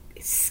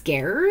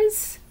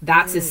 scares,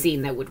 that's a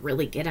scene that would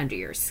really get under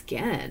your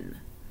skin.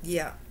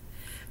 Yeah.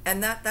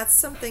 And that's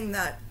something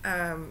that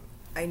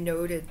I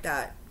noted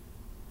that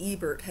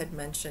Ebert had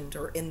mentioned,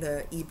 or in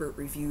the Ebert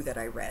review that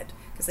I read,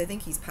 because I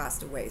think he's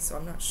passed away, so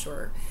I'm not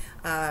sure.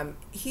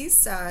 He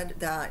said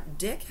that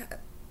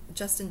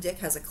Justin Dick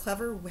has a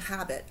clever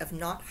habit of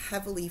not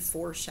heavily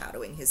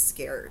foreshadowing his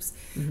scares.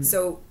 Mm-hmm.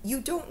 So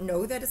you don't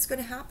know that it's going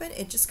to happen.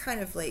 It just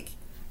kind of like,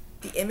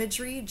 the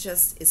imagery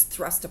just is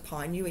thrust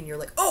upon you, and you're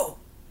like, oh!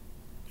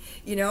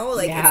 You know,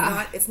 like,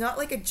 it's not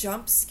like a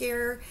jump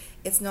scare.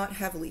 It's not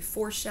heavily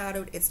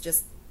foreshadowed. It's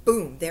just,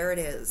 boom, there it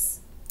is.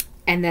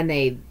 And then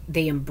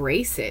they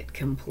embrace it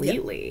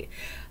completely.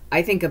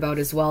 I think about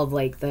as well,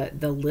 like the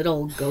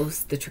little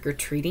ghost, the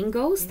trick-or-treating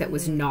ghost that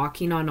was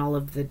knocking on all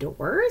of the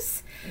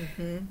doors.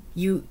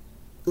 You,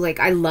 like,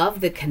 I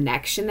love the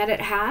connection that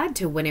it had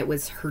to when it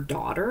was her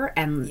daughter,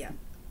 and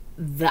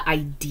the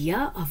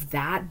idea of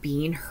that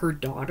being her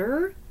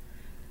daughter,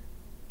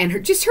 and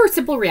her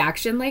simple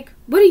reaction, like,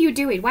 what are you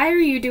doing? Why are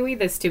you doing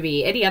this to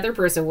me? Any other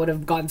person would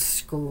have gone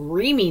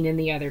screaming in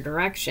the other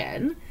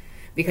direction,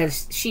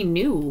 because she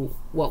knew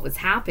what was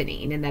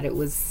happening and that it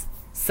was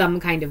some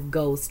kind of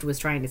ghost was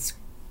trying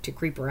to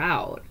creep her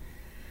out.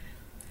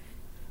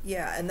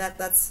 Yeah, and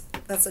that's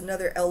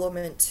another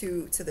element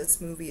to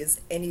this movie,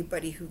 is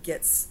anybody who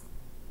gets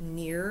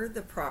near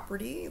the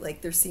property,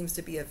 like there seems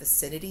to be a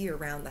vicinity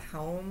around the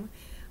home,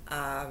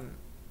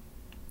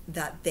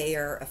 that they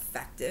are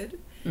affected.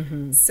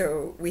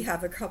 So we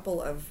have a couple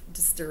of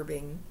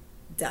disturbing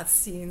death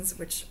scenes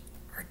which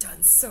are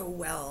done so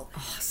well.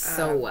 Oh,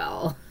 so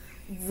well.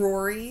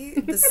 Rory,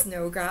 the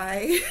snow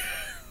guy,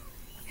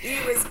 he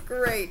was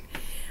great.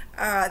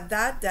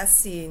 That death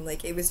scene,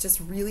 like, it was just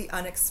really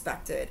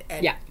unexpected,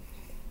 and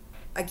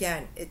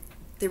again,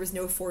 there was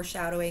no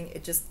foreshadowing.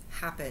 It just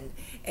happened,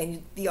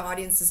 and the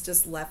audience is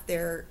just left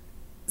there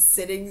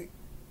sitting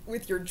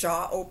with your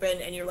jaw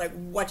open, and you're like,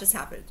 what just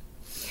happened?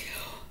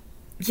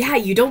 Yeah,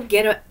 you don't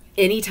get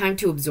any time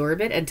to absorb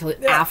it until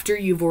after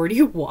you've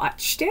already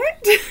watched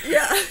it.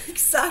 Yeah,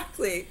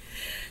 exactly.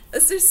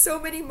 There's so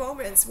many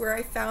moments where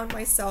I found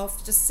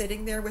myself just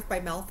sitting there with my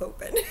mouth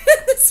open.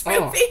 This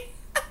movie.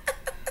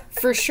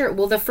 For sure.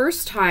 Well, the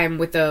first time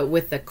with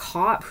the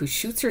cop who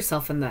shoots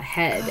herself in the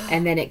head,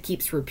 and then it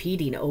keeps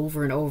repeating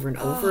over and over and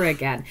over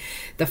again.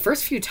 The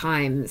first few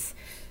times,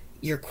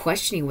 you're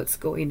questioning what's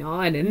going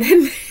on, and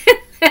then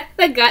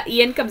the guy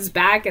Ian comes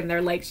back, and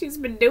they're like, "She's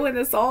been doing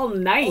this all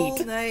night."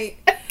 All night.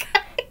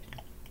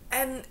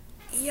 And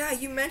yeah,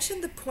 you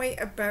mentioned the point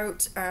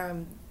about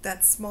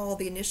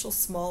the initial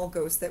small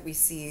ghost that we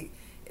see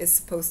is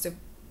supposed to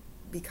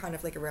be kind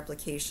of like a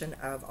replication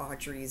of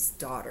Audrey's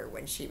daughter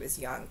when she was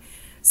young.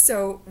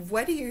 So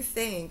what do you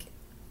think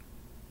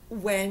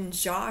when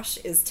Josh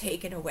is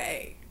taken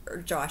away,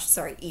 or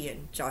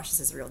Ian, Josh is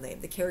his real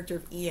name, the character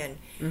of Ian,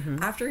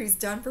 after he's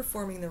done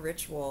performing the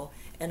ritual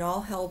and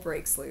all hell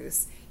breaks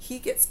loose, he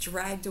gets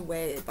dragged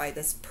away by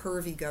this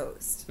pervy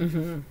ghost.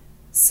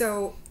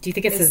 So do you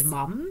think it's his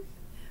mom?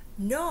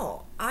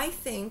 No, I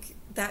think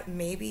that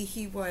maybe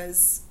he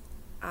was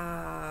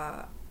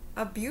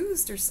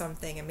abused or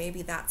something, and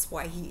maybe that's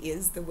why he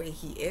is the way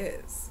he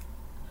is.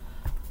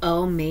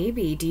 Oh,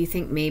 maybe. Do you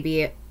think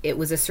maybe it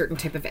was a certain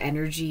type of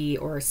energy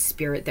or a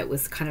spirit that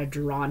was kind of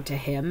drawn to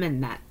him,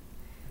 and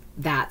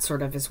that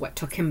sort of is what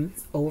took him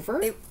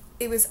over?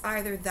 It was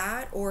either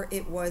that, or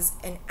it was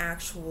an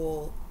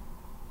actual...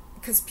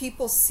 Because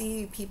people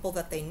see people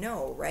that they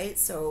know, right?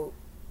 So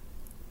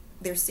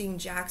they're seeing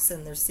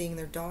Jackson, they're seeing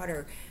their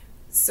daughter.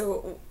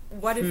 So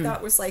what if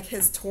that was like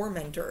his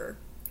tormentor?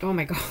 Oh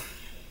my God.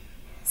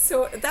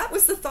 So that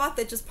was the thought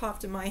that just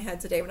popped in my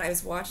head today when I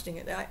was watching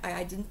it.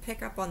 I didn't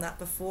pick up on that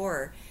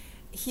before.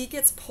 He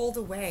gets pulled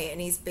away and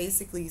he's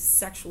basically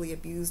sexually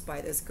abused by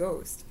this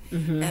ghost.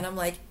 And I'm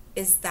like,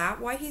 is that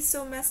why he's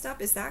so messed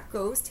up? Is that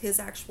ghost his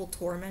actual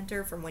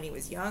tormentor from when he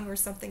was young or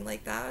something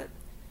like that?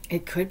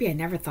 It could be. I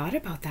never thought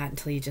about that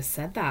until you just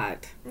said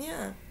that.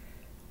 Yeah.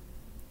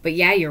 But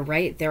yeah, you're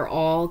right. They're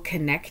all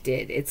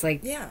connected. It's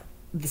like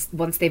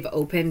once they've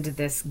opened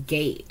this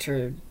gate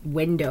or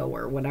window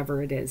or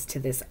whatever it is to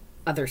this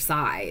other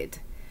side,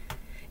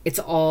 it's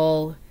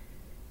all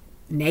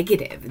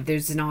negative.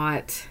 There's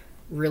not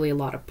really a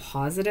lot of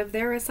positive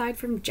there aside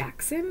from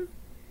Jackson.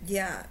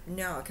 Yeah,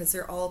 no, because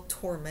they're all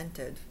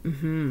tormented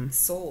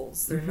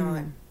souls. They're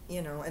not,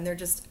 and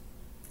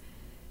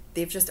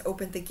they've just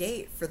opened the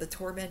gate for the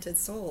tormented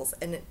souls.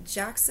 And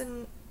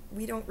Jackson,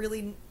 we don't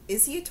really...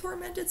 Is he a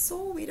tormented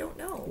soul? We don't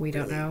know. We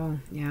don't know,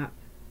 yeah.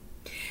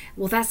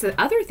 Well, that's the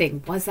other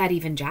thing. Was that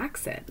even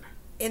Jackson?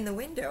 In the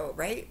window,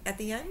 right? At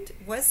the end?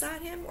 Was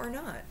that him or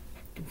not?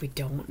 We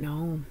don't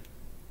know.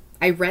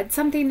 I read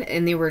something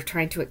and they were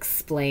trying to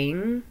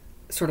explain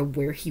sort of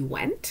where he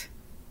went.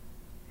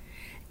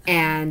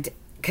 And...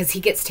 because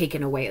he gets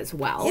taken away as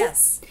well.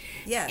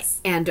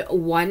 Yes. And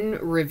one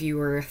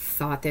reviewer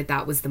thought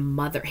that was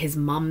his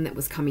mom that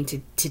was coming to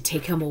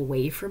take him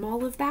away from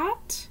all of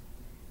that.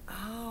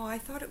 Oh, I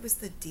thought it was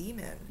the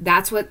demon.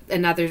 That's what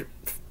another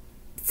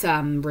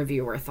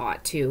reviewer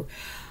thought too.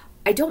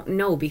 I don't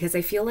know, because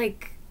I feel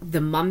like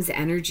the mom's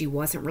energy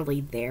wasn't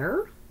really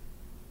there.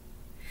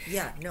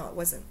 Yeah, no, it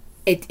wasn't.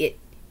 It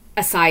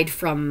aside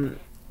from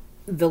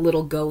the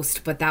little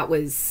ghost, but that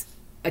was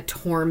a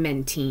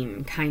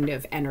tormenting kind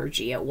of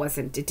energy.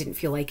 It didn't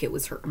feel like it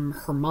was her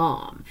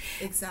mom.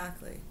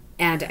 Exactly.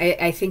 And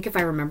I think if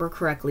I remember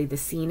correctly, the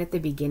scene at the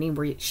beginning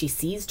where she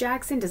sees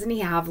Jackson, doesn't he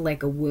have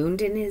like a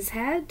wound in his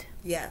head?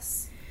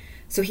 Yes.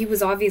 So he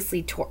was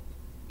obviously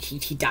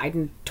he died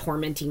in a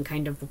tormenting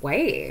kind of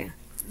way.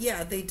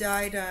 Yeah, they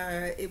died,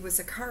 it was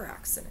a car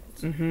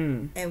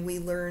accident. And we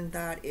learned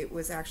that it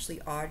was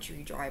actually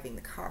Audrey driving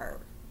the car.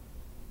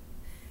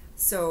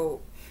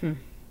 So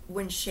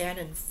when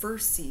Shannon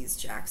first sees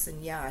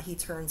Jackson, yeah, he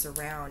turns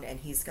around and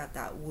he's got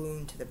that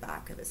wound to the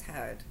back of his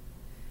head.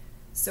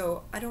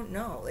 So I don't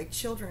know, like,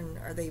 children,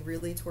 are they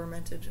really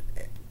tormented?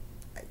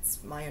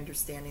 It's my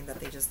understanding that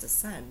they just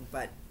ascend,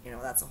 but you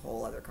know, that's a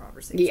whole other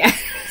conversation. Yeah.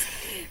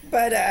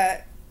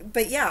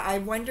 But yeah, I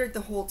wondered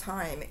the whole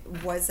time,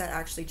 was that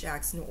actually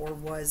Jackson, or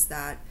was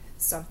that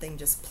something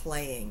just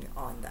playing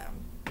on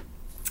them?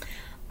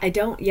 I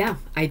don't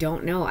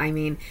know. I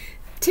mean,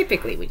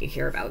 typically when you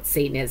hear about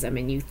Satanism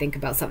and you think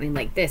about something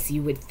like this,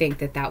 you would think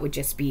that that would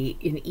just be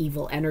an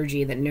evil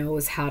energy that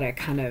knows how to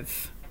kind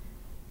of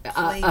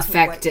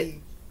affect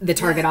the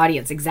target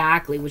audience,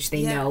 exactly, which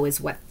they know is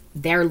what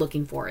they're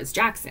looking for as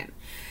Jackson.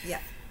 Yeah.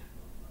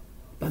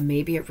 But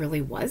maybe it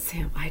really was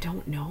him. I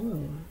don't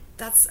know.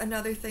 That's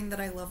another thing that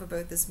I love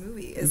about this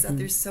movie, is that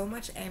there's so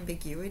much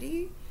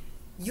ambiguity.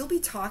 You'll be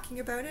talking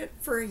about it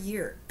for a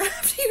year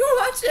after you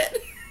watch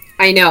it.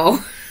 I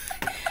know.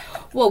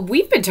 Well,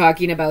 we've been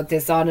talking about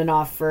this on and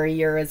off for a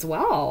year as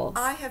well.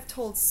 I have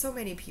told so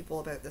many people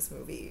about this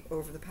movie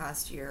over the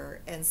past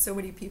year, and so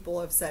many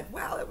people have said,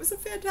 wow, it was a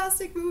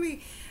fantastic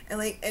movie. And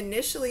like,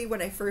 initially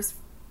when I first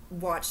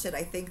watched it,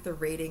 I think the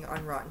rating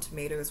on Rotten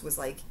Tomatoes was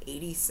like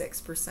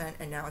 86%,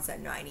 and now it's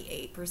at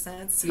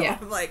 98%. So yeah.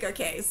 I'm like,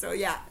 okay, so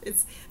yeah,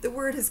 it's, the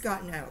word has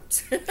gotten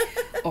out.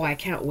 Oh, I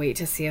can't wait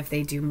to see if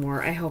they do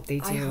more. I hope they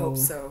do. I hope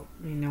so.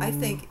 I know. I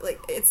think like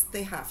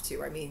they have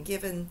to. I mean,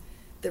 given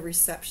the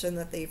reception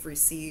that they've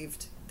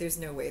received, there's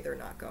no way they're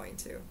not going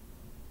to.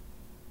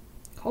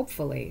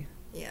 Hopefully.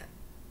 Yeah.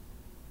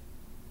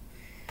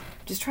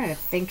 Just trying to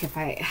think if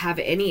I have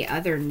any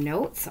other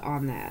notes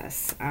on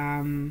this.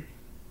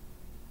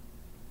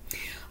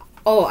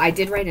 Oh, I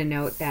did write a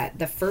note that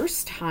the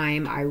first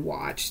time I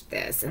watched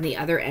this and the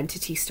other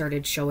entity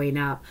started showing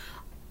up,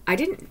 I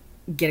didn't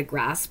get a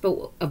grasp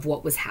of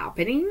what was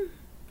happening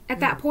at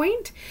that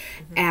point.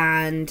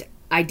 And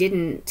I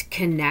didn't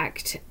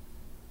connect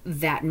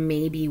that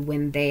maybe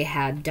when they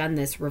had done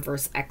this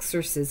reverse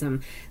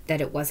exorcism that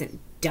it wasn't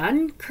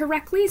done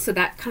correctly. So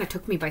that kind of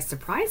took me by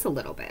surprise a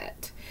little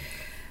bit.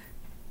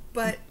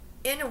 But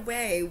in a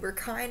way, we're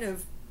kind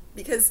of,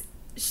 because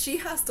she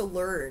has to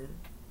learn,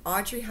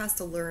 Audrey has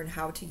to learn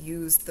how to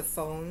use the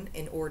phone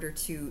in order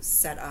to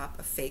set up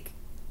a fake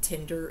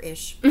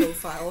Tinder-ish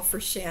profile for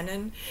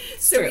Shannon.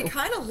 So True. we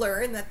kind of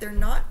learn that they're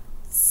not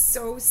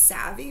so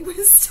savvy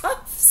with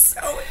stuff.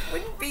 So it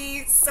wouldn't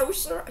be so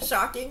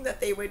shocking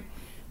that they would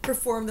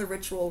perform the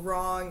ritual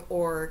wrong,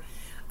 or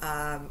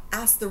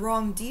ask the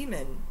wrong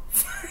demon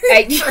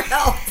for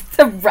help.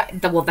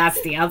 Well,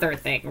 that's the other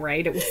thing,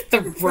 right? It was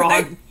the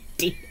wrong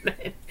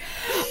demon.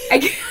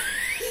 I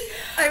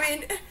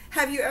mean,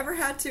 have you ever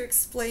had to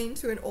explain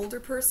to an older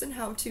person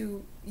how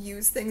to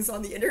use things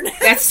on the internet?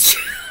 That's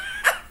true.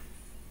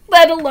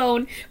 Let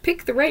alone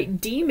pick the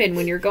right demon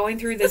when you're going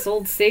through this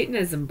old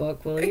Satanism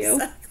book, will you?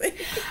 Exactly.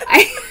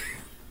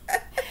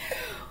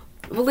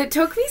 Well, it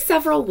took me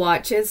several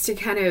watches to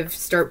kind of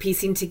start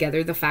piecing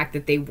together the fact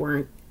that they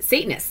weren't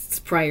Satanists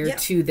prior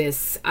to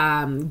this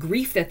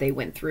grief that they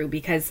went through,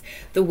 because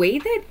the way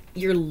that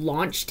you're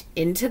launched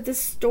into the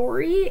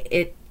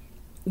story,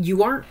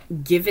 you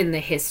aren't given the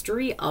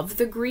history of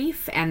the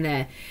grief and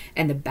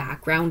the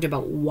background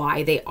about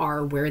why they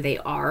are where they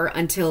are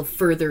until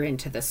further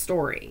into the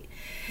story.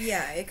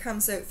 Yeah, it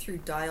comes out through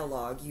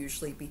dialogue,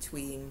 usually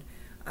between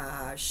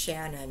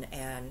Shannon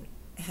and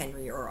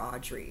Henry or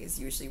Audrey is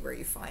usually where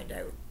you find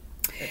out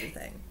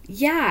everything.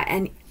 Yeah,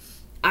 and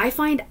I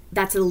find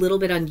that's a little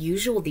bit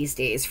unusual these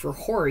days for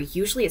horror.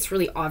 Usually it's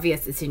really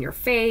obvious, it's in your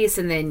face,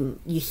 and then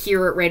you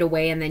hear it right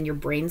away, and then your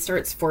brain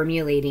starts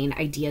formulating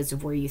ideas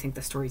of where you think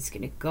the story's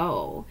going to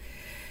go.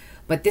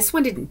 But this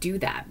one didn't do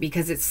that,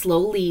 because it's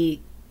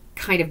slowly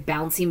kind of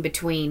bouncing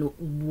between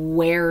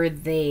where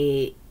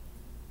they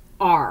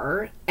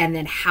are and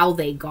then how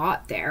they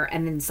got there,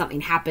 and then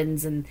something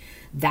happens and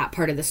that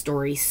part of the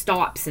story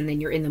stops, and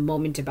then you're in the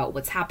moment about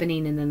what's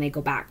happening, and then they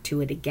go back to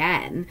it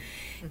again.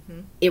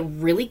 It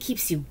really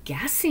keeps you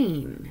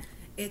guessing.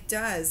 It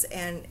does,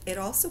 and it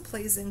also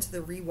plays into the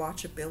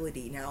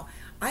rewatchability. Now,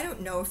 I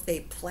don't know if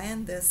they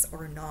planned this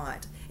or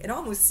not. It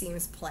almost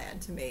seems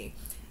planned to me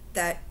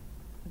that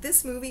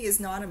this movie is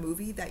not a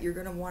movie that you're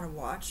going to want to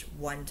watch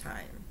one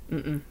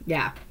time.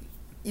 Yeah.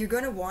 You're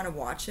going to want to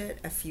watch it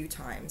a few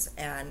times,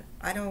 and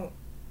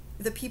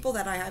the people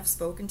that I have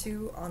spoken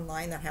to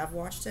online that have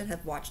watched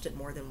it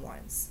more than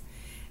once.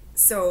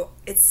 So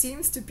it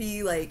seems to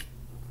be like,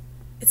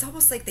 it's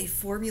almost like they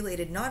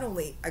formulated not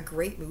only a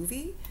great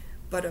movie,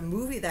 but a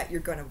movie that you're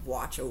going to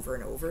watch over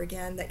and over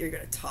again, that you're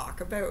going to talk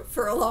about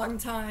for a long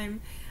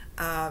time.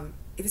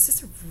 It was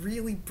just a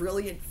really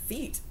brilliant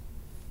feat.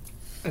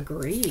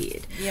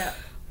 Agreed. Yeah.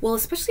 Well,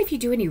 especially if you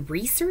do any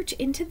research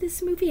into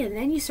this movie, and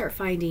then you start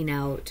finding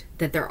out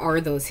that there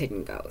are those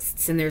hidden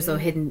ghosts and there's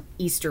those hidden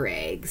Easter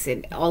eggs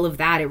and all of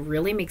that, it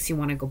really makes you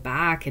want to go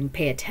back and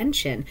pay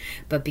attention.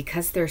 But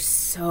because they're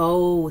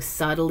so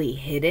subtly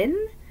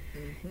hidden,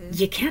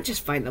 you can't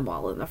just find them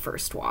all in the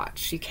first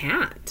watch. You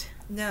can't.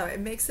 No,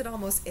 it makes it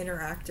almost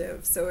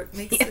interactive. So it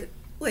makes it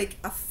like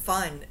a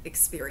fun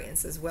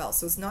experience as well.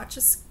 So it's not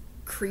just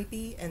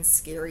creepy and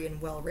scary and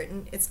well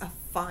written, it's a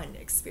fun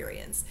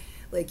experience.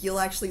 Like, you'll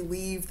actually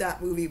leave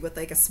that movie with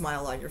like a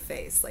smile on your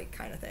face, like,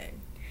 kind of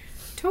thing.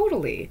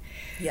 Totally.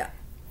 Yeah.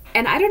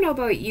 And I don't know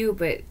about you,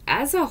 but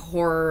as a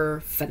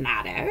horror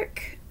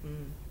fanatic,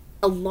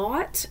 a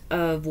lot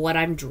of what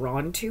I'm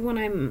drawn to when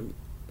I'm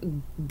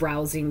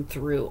browsing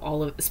through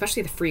all of,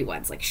 especially the free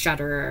ones like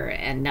Shudder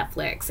and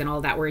Netflix and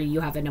all that, where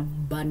you have an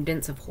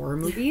abundance of horror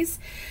movies,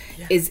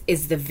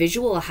 is the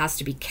visual has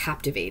to be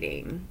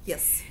captivating.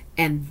 Yes.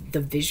 And the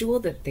visual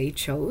that they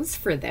chose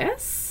for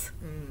this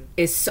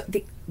is so,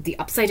 the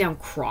upside down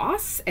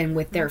cross and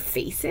with their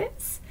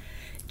faces,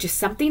 just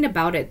something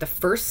about it. The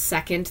first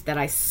second that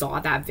I saw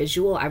that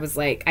visual, I was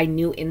like, I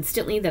knew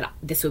instantly that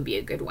this would be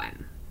a good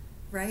one.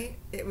 Right?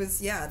 It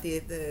was, yeah,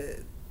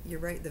 the you're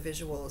right, the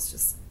visual is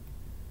just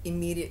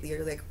immediately,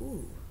 you're like,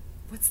 ooh,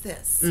 what's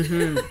this?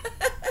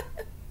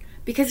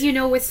 Because, you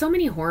know, with so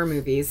many horror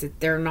movies,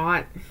 they're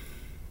not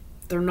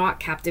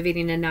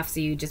captivating enough, so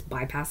you just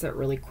bypass it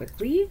really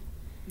quickly.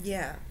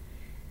 Yeah.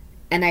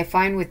 And I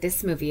find with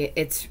this movie,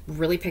 it's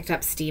really picked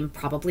up steam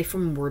probably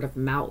from word of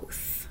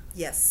mouth.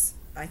 Yes,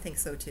 I think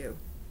so too.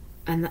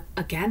 And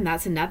again,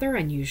 that's another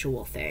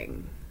unusual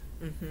thing.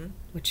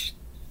 Which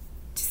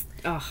just,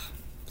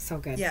 so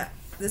good. Yeah,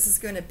 this is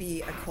going to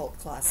be a cult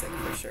classic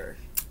for sure.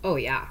 Oh,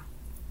 yeah.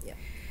 Yeah.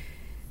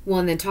 Well,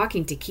 and then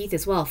talking to Keith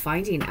as well,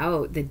 finding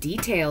out the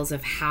details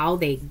of how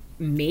they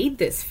made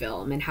this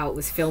film and how it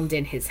was filmed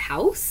in his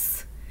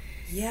house.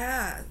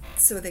 Yeah,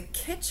 so the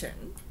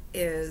kitchen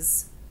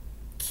is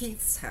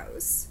Keith's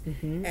house,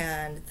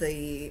 and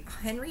the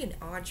Henry and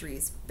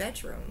Audrey's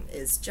bedroom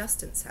is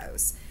Justin's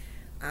house.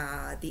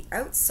 The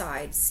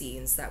outside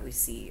scenes that we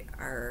see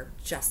are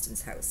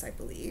Justin's house, I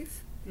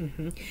believe,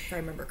 if I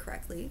remember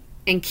correctly.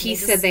 And Keith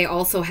said they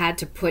also had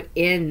to put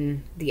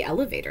in the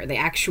elevator. They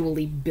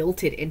actually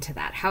built it into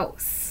that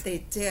house.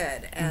 They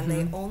did, and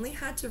they only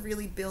had to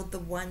really build the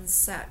one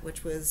set,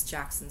 which was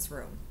Jackson's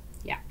room.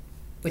 Yeah,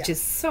 which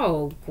is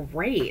so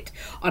great.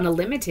 On a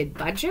limited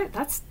budget,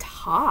 that's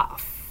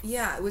tough.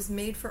 Yeah, it was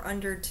made for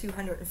under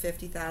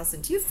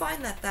 $250,000. Do you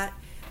find that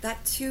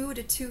 $2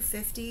 to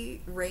 $250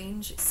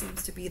 range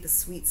seems to be the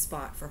sweet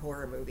spot for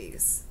horror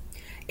movies?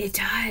 It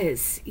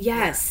does,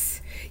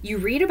 yes. Yeah. You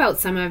read about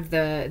some of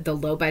the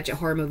low-budget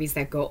horror movies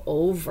that go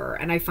over,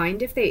 and I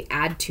find if they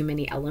add too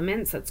many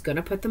elements, that's going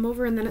to put them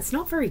over, and then it's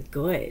not very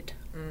good.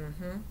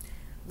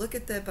 Look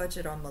at the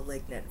budget on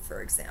 *Malignant*,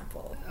 for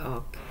example.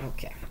 Oh,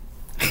 okay.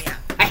 Yeah.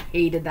 I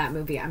hated that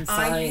movie. I'm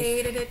sorry. I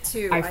hated it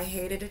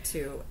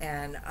too.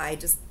 And I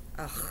just,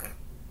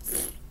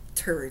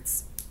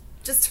 turds.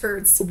 Just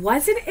turds.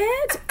 Wasn't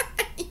it?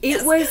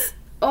 Yes. It was...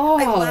 Oh.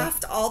 I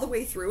laughed all the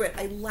way through it.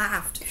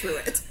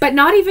 But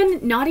not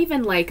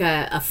even like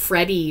a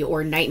Freddy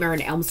or Nightmare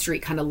on Elm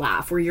Street kind of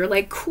laugh where you're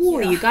like,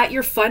 cool, you got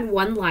your fun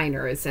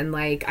one-liners and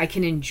like I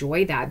can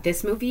enjoy that.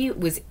 This movie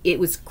was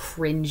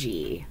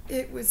cringy.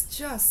 It was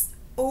just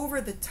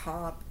over the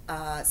top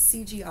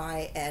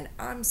CGI, and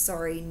I'm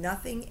sorry,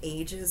 nothing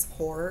ages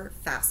horror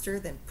faster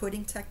than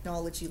putting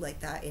technology like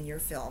that in your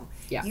film.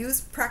 Yeah.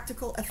 Use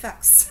practical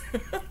effects.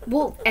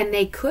 Well, and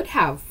they could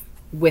have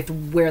with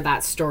where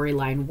that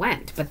storyline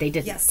went, but they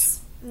didn't. Yes.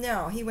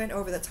 No, he went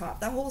over the top.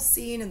 That whole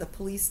scene in the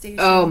police station.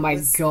 Oh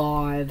my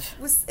God.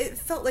 It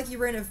felt like you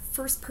were in a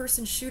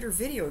first-person shooter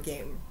video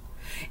game.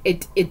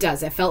 It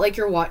does. It felt like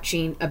you're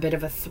watching a bit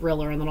of a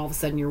thriller, and then all of a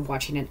sudden you're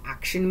watching an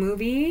action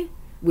movie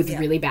with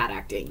really bad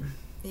acting.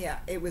 Yeah,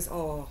 it was.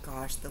 Oh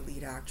gosh, the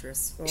lead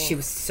actress. Oh, she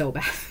was so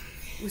bad.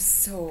 It was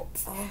so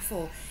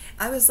awful.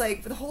 I was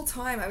like, for the whole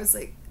time, I was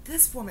like,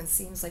 this woman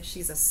seems like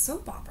she's a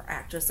soap opera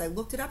actress. I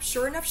looked it up.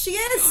 Sure enough, she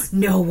is.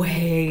 No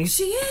way.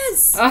 She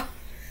is.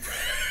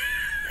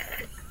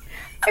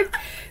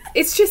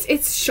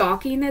 It's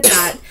shocking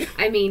that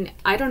I mean,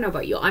 I don't know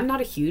about you. I'm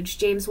not a huge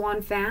James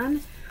Wan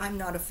fan. I'm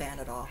not a fan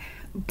at all.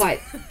 But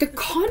The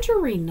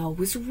Conjuring, though,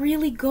 was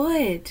really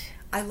good.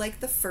 I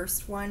liked the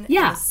first one.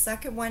 Yeah. And the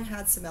second one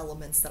had some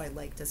elements that I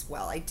liked as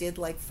well. I did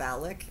like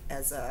Phallic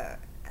as a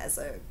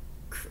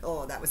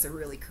that was a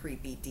really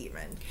creepy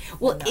demon.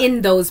 Well,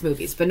 in those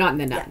movies, but not in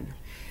The Nun.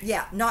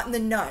 Yeah, not in The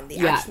Nun. The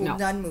actual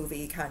Nun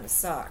movie kind of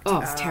sucked.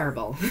 Oh, it's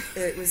terrible.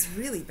 It was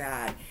really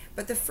bad.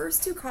 But the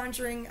first two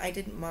Conjuring, I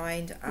didn't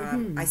mind.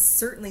 I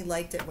certainly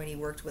liked it when he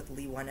worked with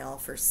Leigh Whannell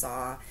for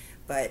Saw.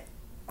 But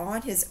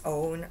on his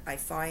own, I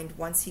find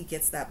once he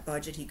gets that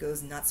budget, he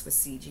goes nuts with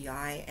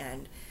CGI.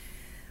 And,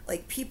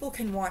 like, people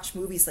can watch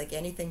movies like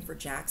Anything for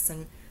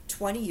Jackson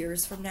 20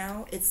 years from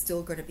now, it's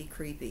still going to be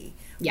creepy.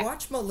 Yeah.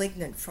 Watch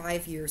 *Malignant*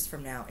 5 years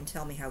from now and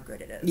tell me how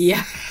good it is.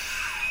 Yeah.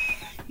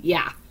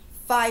 Yeah.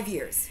 5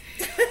 years.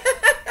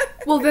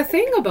 Well, the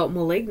thing about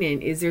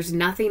 *Malignant* is there's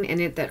nothing in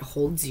it that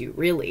holds you,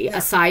 really,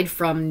 aside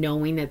from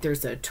knowing that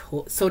there's a,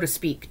 so to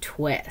speak,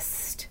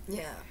 twist.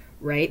 Yeah.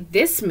 Right?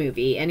 This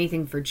movie,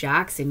 Anything for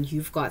Jackson,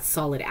 you've got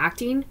solid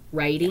acting,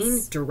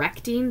 writing,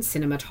 directing,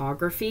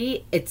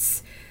 cinematography.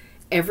 It's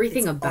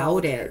everything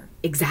about it.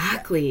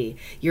 Exactly. Yeah.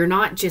 You're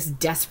not just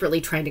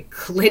desperately trying to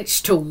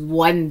clinch to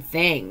one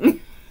thing.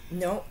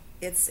 No.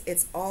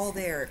 It's all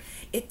there.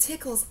 It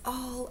tickles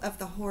all of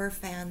the horror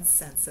fans'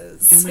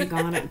 senses. Oh my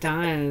god, it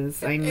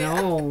does. I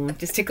know. It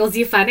just tickles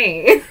you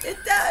funny. It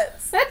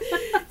does.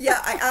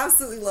 Yeah, I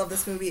absolutely love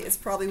this movie. It's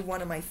probably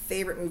one of my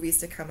favorite movies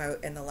to come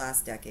out in the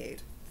last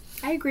decade.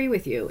 I agree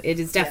with you. It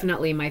is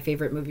definitely my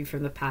favorite movie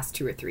from the past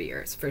 2 or 3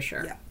 years, for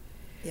sure. Yeah.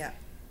 Yeah.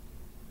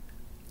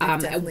 I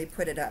definitely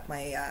put it up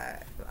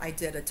I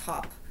did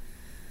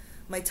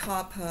my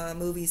top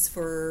movies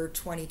for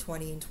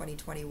 2020 and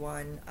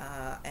 2021,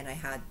 and I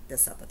had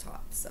this at the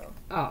top. So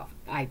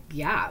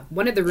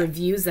one of the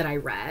reviews that I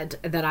read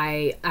that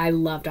I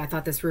loved. I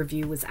thought this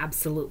review was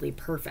absolutely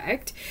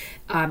perfect.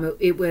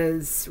 It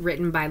was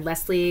written by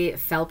Leslie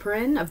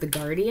Felperin of The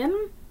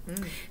Guardian.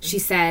 She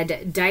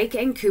said, Dyke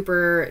and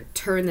Cooper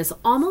turn this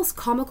almost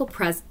comical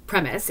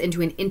premise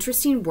into an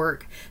interesting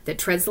work that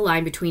treads the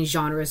line between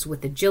genres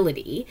with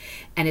agility,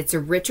 and it's a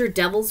richer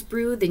Devil's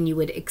Brew than you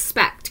would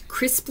expect,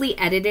 crisply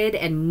edited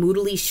and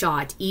moodily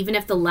shot, even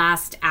if the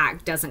last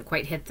act doesn't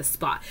quite hit the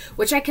spot,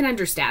 which I can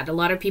understand. A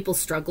lot of people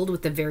struggled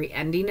with the very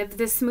ending of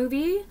this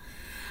movie.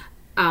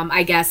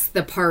 I guess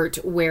the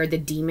part where the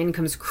demon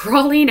comes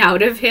crawling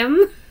out of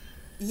him.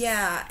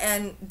 Yeah,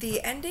 and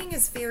the ending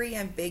is very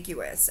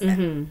ambiguous.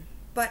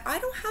 But I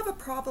don't have a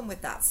problem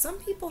with that. Some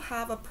people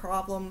have a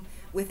problem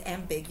with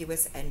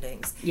ambiguous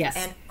endings. Yes.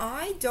 And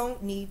I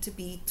don't need to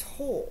be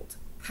told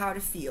how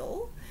to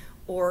feel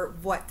or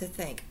what to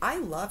think. I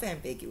love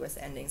ambiguous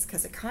endings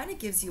because it kind of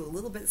gives you a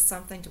little bit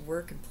something to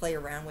work and play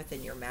around with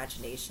in your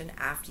imagination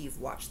after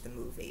you've watched the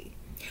movie.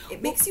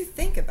 It makes you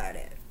think about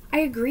it.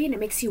 I agree, and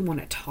it makes you want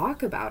to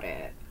talk about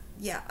it.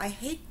 Yeah, I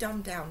hate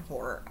dumbed down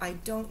horror. I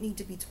don't need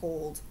to be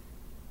told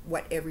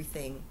what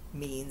everything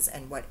means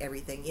and what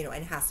everything, and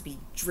it has to be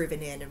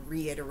driven in and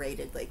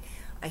reiterated. Like,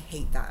 I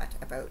hate that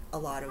about a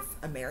lot of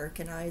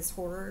Americanized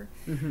horror.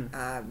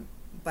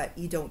 But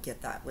you don't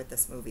get that with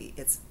this movie.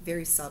 It's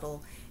very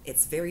subtle.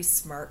 It's very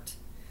smart.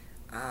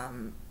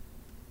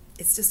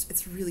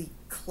 It's really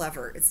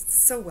clever. It's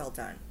so well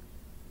done.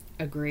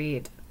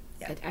 Agreed.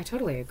 Yeah. I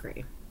totally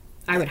agree.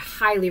 I would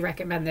highly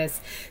recommend this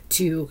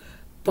to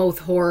both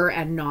horror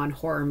and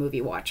non-horror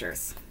movie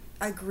watchers.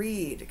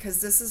 Agreed, because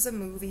this is a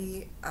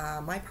movie,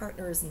 my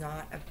partner is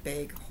not a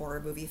big horror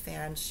movie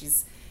fan.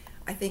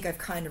 I think I've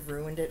kind of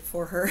ruined it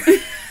for her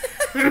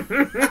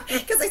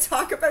because I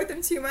talk about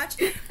them too much,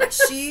 but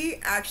she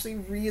actually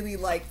really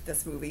liked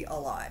this movie a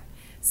lot.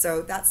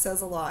 So that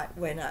says a lot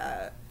when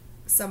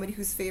somebody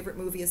whose favorite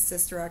movie is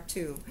Sister Act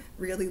 2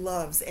 really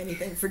loves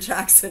anything for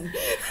Jackson.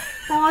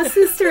 Aw,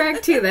 Sister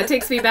Act 2, that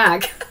takes me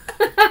back.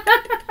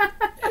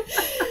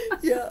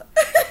 Yeah.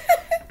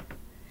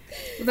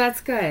 That's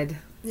good.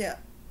 Yeah,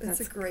 it's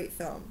a great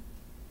film.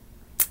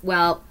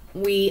 Well,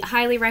 we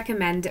highly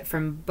recommend it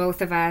from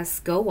both of us.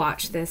 Go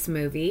watch this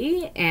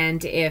movie,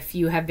 and if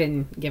you have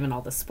been given all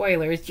the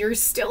spoilers, you're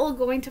still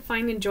going to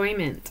find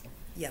enjoyment.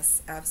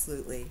 Yes,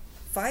 absolutely.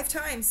 5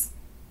 times,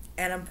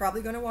 and I'm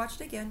probably going to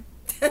watch it again.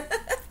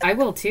 I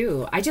will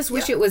too. I just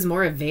wish it was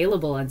more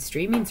available on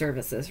streaming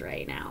services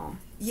right now.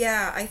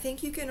 Yeah, I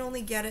think you can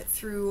only get it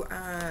through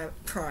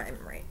Prime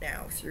right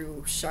now,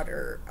 through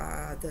Shudder,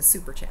 the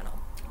Super Channel.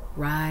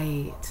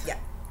 Right. Yeah.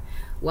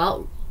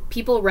 Well,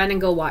 people run and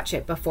go watch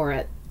it before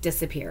it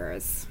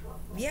disappears.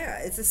 Yeah,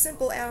 it's a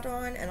simple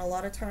add-on, and a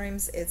lot of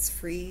times it's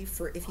free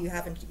for if you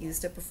haven't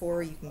used it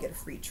before. You can get a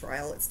free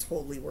trial. It's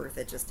totally worth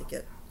it just to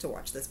get to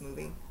watch this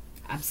movie.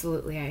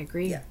 Absolutely, I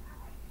agree. Yeah.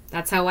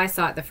 That's how I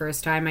saw it the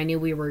first time. I knew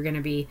we were going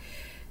to be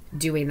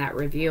doing that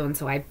review, and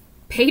so I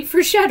paid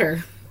for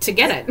Shudder to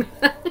get it.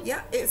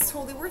 Yeah, it's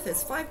totally worth it.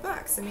 It's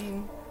 $5. I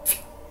mean,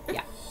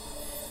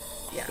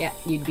 yeah,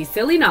 you'd be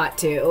silly not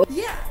to.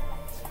 Yeah.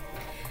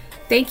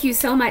 Thank you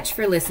so much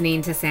for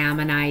listening to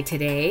Sam and I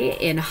today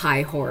in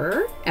High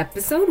Horror,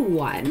 Episode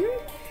 1.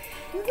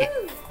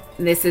 Woo-hoo.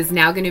 This is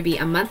now going to be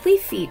a monthly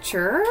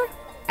feature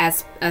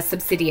as a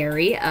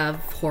subsidiary of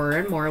Horror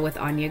and More with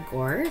Anya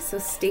Gore, so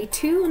stay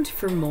tuned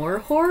for more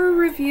horror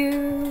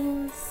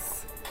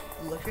reviews.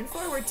 Looking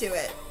forward to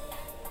it.